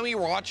Tommy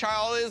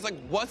Rothschild is? Like,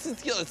 what's his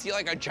deal? Is he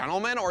like a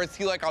gentleman or is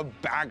he like a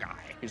bad guy?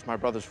 He's my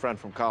brother's friend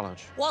from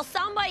college. Well,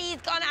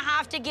 somebody's gonna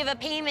have to give a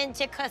payment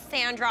to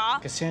Cassandra.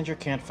 Cassandra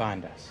can't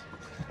find us.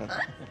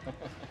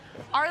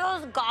 Are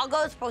those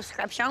goggles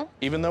prescription?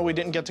 Even though we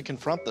didn't get to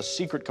confront the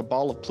secret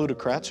cabal of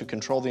plutocrats who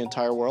control the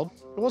entire world,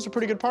 it was a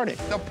pretty good party.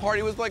 The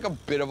party was like a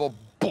bit of a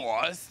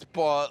bust,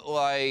 but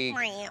like,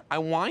 I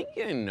want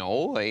you to know,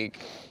 like,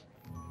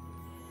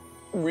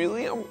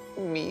 really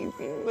amazing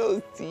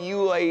to see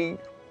you like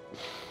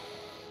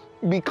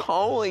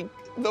become like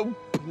the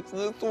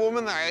This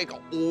woman that I like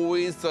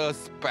always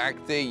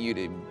suspected you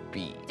to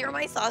be. You're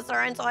my sister,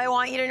 and so I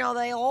want you to know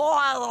that I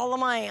love all of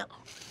my...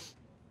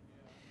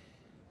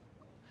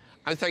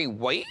 I'm sorry,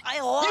 wait?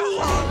 I love you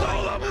lost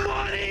all the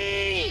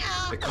money!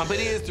 The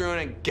company is through,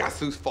 and guess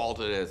whose fault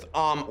it is?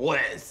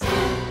 Liz.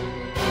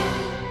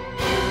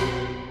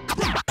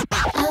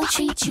 I'll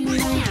treat you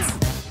right.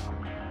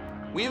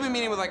 We have a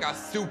meeting with like a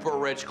super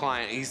rich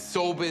client. He's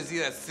so busy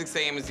that 6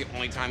 a.m. is the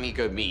only time he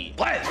could meet.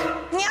 Liz!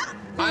 Yeah?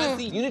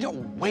 Honestly, you need to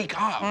wake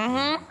up.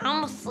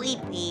 I'm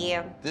sleepy.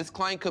 This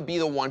client could be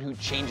the one who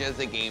changes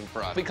the game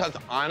for us. Because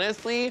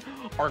honestly,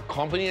 our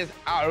company is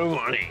out of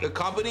money. The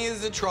company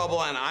is in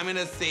trouble, and I'm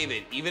gonna save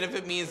it, even if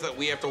it means that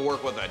we have to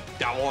work with the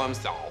devil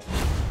himself.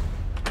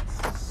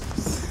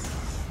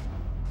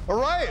 All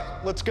right,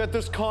 let's get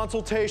this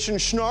consultation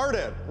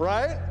schnarted,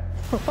 right?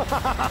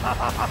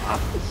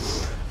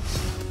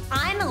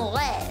 I'm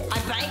Liz.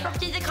 I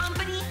bankrupted the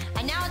company,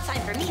 and now it's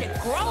time for me to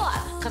grow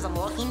up, because I'm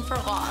looking for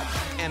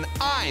love. And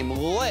I'm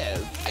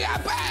Liz. I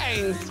got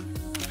bangs.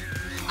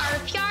 Our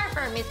PR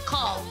firm is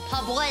called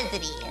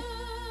PubLIZity.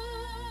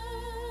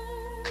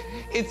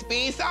 It's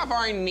based off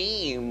our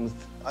names.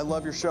 I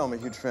love your show. I'm a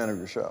huge fan of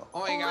your show.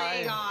 Oh my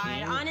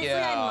God. Honestly,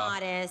 I'm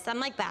modest.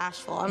 I'm like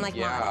bashful. I'm like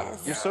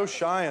modest. You're so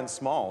shy and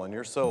small, and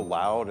you're so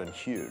loud and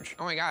huge.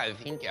 Oh my God,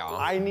 thank you.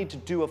 I need to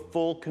do a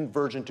full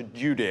conversion to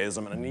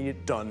Judaism, and I need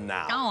it done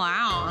now. Oh,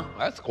 wow.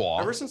 That's cool.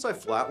 Ever since I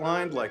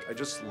flatlined, like, I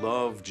just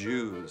love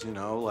Jews, you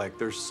know? Like,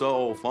 they're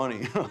so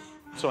funny.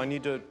 So I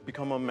need to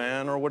become a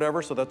man or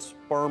whatever, so that's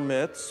bar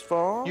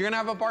mitzvah. You're gonna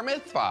have a bar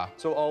mitzvah.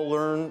 So I'll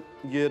learn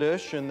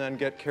Yiddish and then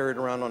get carried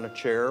around on a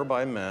chair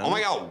by men. Oh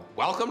my God,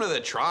 welcome to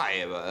the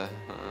tribe.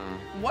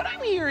 What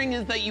I'm hearing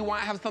is that you want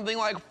to have something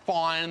like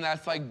fun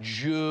that's like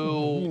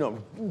Jew. You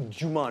know,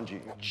 Jumanji.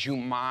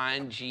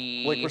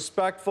 Jumanji. Like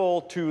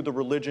respectful to the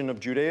religion of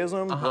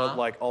Judaism, but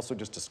like also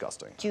just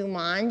disgusting.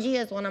 Jumanji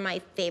is one of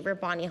my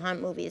favorite Bonnie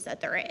Hunt movies that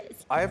there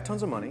is. I have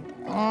tons of money.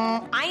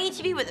 I need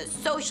to be with a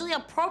socially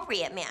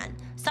appropriate man.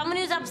 Someone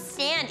who's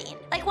upstanding.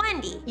 Like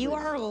Wendy. You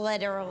are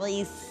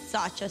literally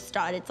such a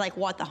stud. It's like,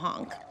 what the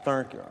honk?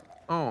 Thank you.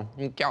 Oh,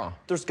 thank you.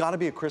 There's got to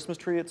be a Christmas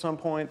tree at some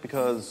point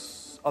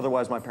because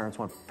otherwise my parents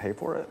won't pay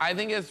for it. I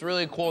think it's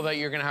really cool that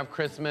you're gonna have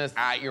Christmas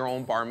at your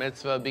own bar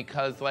mitzvah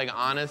because, like,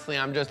 honestly,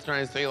 I'm just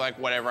trying to say, like,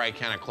 whatever I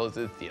can to close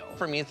this deal.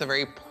 For me, it's a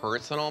very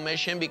personal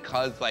mission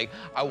because, like,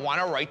 I want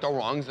to right the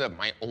wrongs of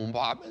my own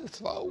bar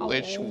mitzvah,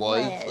 which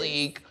was,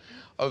 like,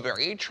 a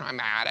very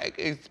traumatic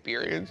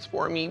experience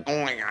for me.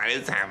 Oh my God,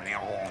 it's happening.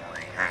 Oh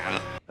my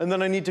God. And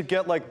then I need to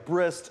get like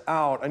breast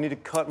out. I need to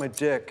cut my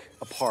dick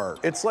apart.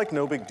 It's like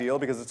no big deal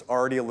because it's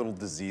already a little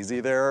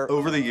diseasey there.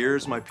 Over the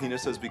years, my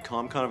penis has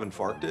become kind of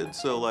infarcted,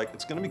 so like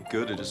it's gonna be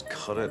good to just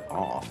cut it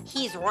off.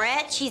 He's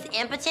rich, he's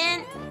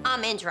impotent,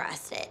 I'm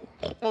interested.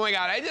 Oh my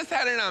God, I just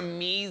had an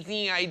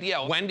amazing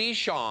idea. Wendy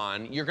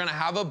Shawn, you're gonna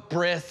have a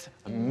bris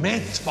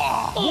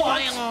mitzvah. Oh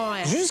my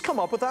God. Did you just come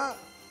up with that?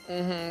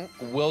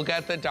 We'll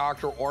get the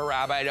doctor or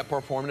rabbi to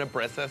perform the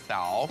bris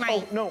itself.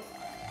 Oh, no.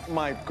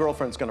 My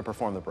girlfriend's gonna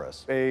perform the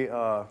bris.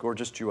 A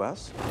gorgeous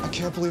Jewess. I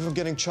can't believe I'm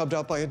getting chubbed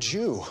out by a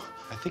Jew.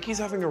 I think he's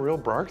having a real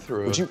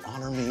breakthrough. Would you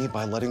honor me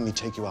by letting me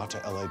take you out to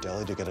LA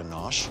Deli to get a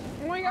nosh?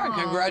 Oh my God,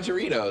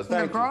 congratulations.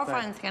 Your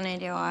girlfriend's gonna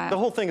do it. The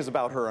whole thing is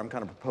about her. I'm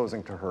kind of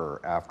proposing to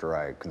her after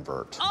I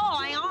convert. Oh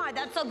my God,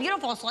 that's so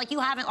beautiful. So like you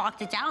haven't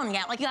locked it down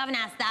yet. Like you haven't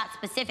asked that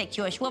specific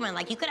Jewish woman.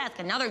 Like you could ask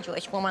another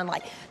Jewish woman.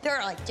 Like there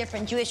are like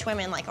different Jewish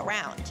women like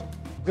around. It's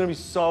gonna be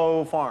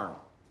so fun.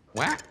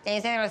 What? Did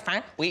you say it was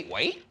fun?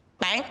 Wait.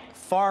 Bang?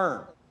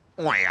 Farm.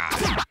 Oh my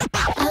God.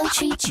 I'll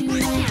treat you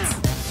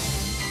right.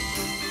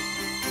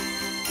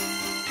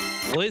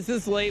 Liz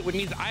is late, which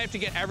means I have to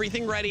get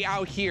everything ready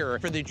out here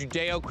for the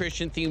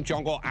Judeo-Christian themed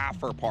jungle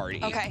after party.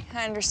 Okay,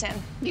 I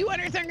understand. You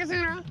understand,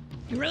 Cassandra?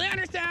 You really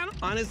understand?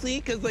 Honestly,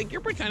 because like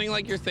you're pretending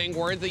like you're saying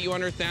words that you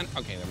understand.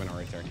 Okay, I'm gonna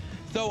answer.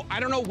 So I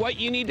don't know what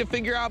you need to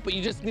figure out, but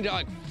you just need to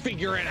like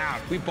figure it out.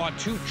 We bought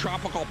 2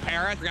 tropical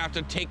parrots. We're gonna have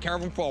to take care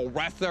of them for the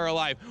rest of their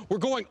life. We're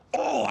going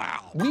all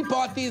out. We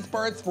bought these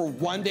birds for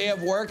 1 day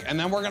of work, and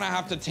then we're gonna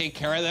have to take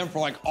care of them for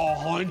like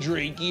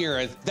 100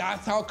 years.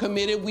 That's how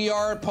committed we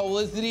are at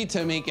PubLIZity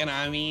to make an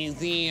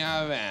amazing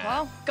event.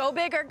 Well, go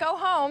big or go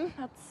home.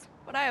 That's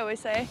what I always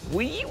say.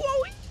 What do you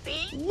always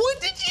see? What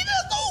did you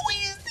just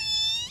always see?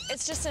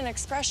 It's just an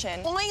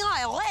expression. Oh my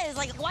God, Liz,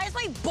 like why is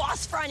my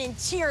boss friend in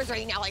tears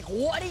right now? Like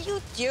what did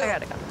you do? I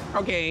gotta go.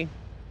 Okay,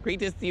 great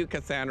to see you,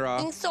 Cassandra.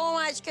 Thanks so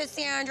much,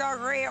 Cassandra,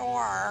 great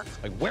work.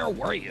 Like where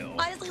were you?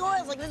 Honestly,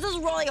 Liz, like this is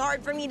really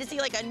hard for me to see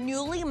like a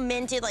newly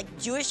minted like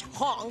Jewish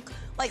hunk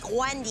like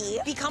Wendy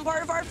become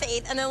part of our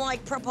faith and then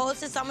like propose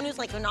to someone who's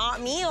like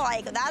not me.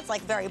 Like that's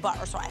like very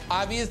buttersweat.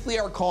 Obviously,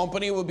 our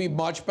company would be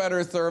much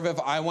better served if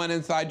I went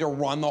inside to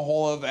run the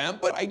whole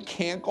event, but I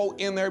can't go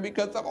in there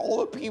because of all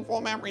the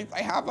painful memories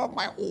I have of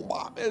my old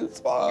bar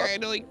mitzvah. I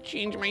had to like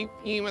change my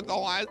theme at the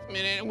last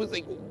minute. It was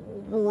like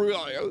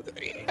really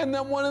okay. And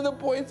then one of the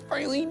boys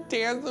finally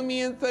danced with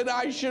me and said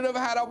I should have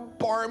had a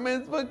bar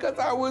mitzvah because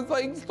I was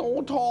like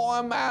so tall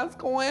and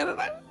masculine, and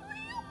I'm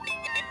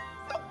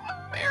so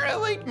embarrassed.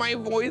 like my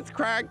voice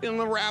cracked and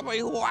the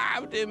rabbi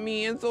laughed at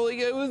me, and so like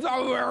it was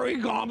a very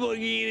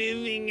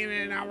complicated thing, and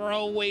it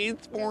never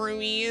waits for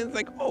me. It's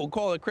like, oh,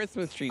 cool, a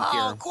Christmas tree's here.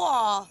 Oh,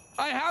 cool.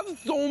 I have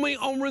so many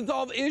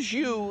unresolved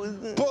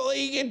issues, but like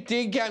it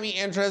did get me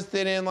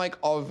interested in like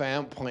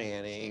event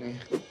planning.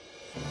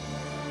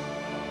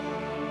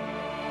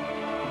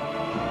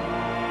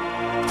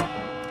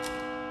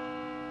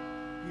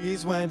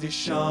 He's Wendy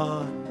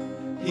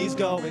Sean. He's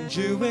going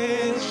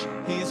Jewish.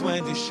 He's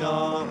Wendy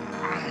Sean.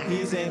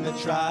 He's in the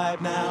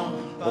tribe now.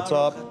 What's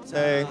up?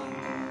 Hey.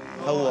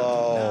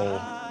 Hello.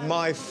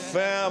 My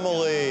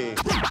family.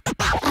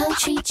 I'll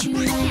treat you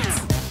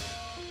right.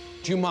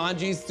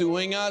 Jumanji's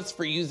suing us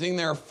for using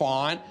their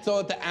font. So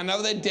at the end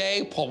of the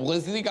day,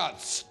 PubLIZity got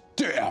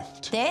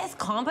stiffed. This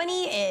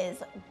company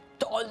is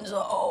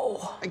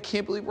donezo. I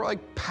can't believe we're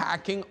like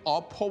packing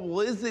up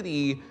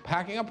PubLIZity.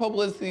 Packing up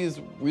PubLIZity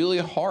is really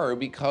hard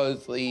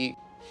because like,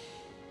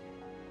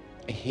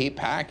 I hate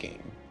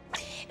packing.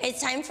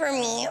 It's time for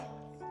me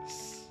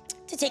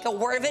to take a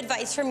word of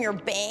advice from your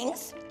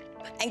bangs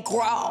and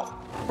grow.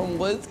 From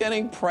Liz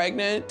getting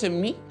pregnant to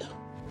me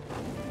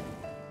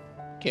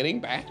getting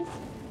back,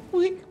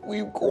 like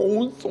we've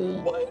grown so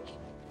much.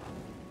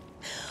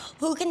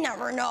 Who can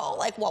never know,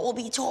 like, what will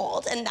be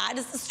told? And that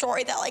is the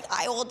story that, like,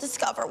 I will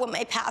discover when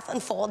my path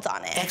unfolds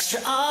on it.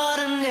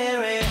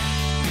 Extraordinary.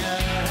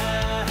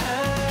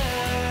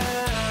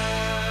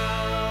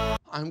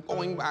 I'm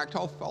going back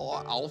to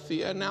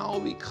Philadelphia now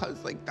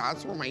because, like,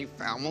 that's where my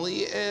family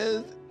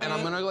is. And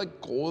I'm gonna,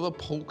 like, go to the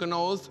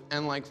Poconos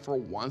and, like, for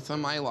once in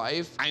my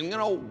life, I'm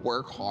gonna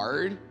work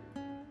hard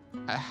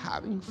at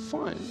having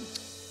fun.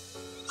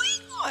 Oh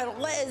my God,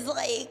 Liz,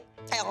 like,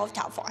 I love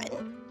to have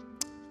fun.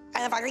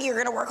 And the fact that you're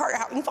gonna work hard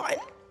at having fun.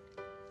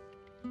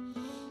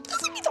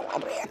 This means a lot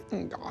to me.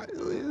 Oh God,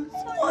 Liz.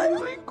 What? I'm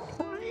like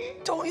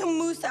crying. Don't you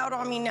moose out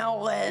on me now,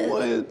 Liz.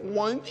 Liz,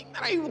 one thing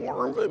that I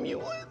learned from you,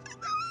 Liz,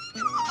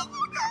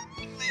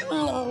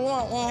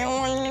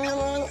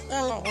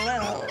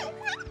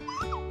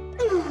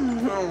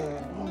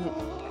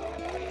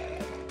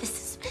 This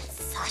has been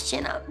such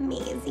an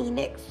amazing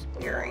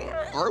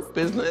experience. our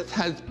business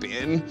has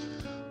been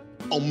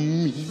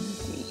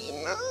amazing.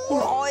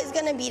 We're always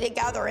gonna be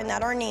together and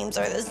that our names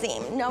are the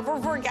same. Never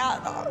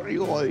forget that. I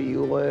love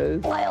you,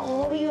 Liz. I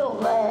love you,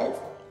 Liz.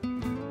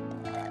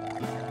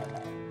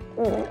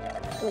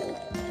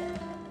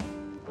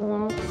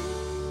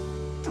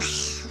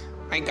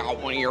 I got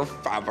one of your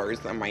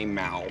feathers in my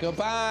mouth.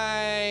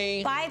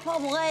 Goodbye. Bye,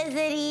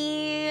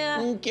 PubLIZity.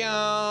 Thank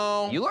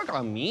you. You look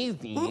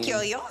amazing. Thank you.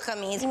 You look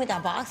amazing with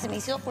that box. It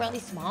makes you look really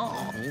small.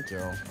 Thank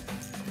you.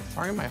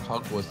 Sorry my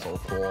hug was so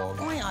cool.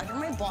 Oh my God, you're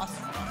my boss.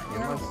 You're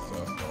my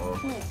sister.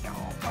 Thank you.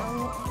 I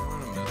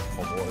miss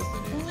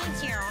PubLIZity. Me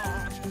too.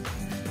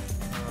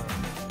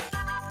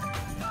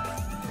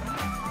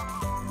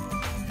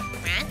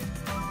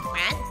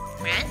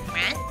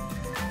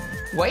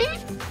 Wait.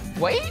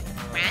 Wait.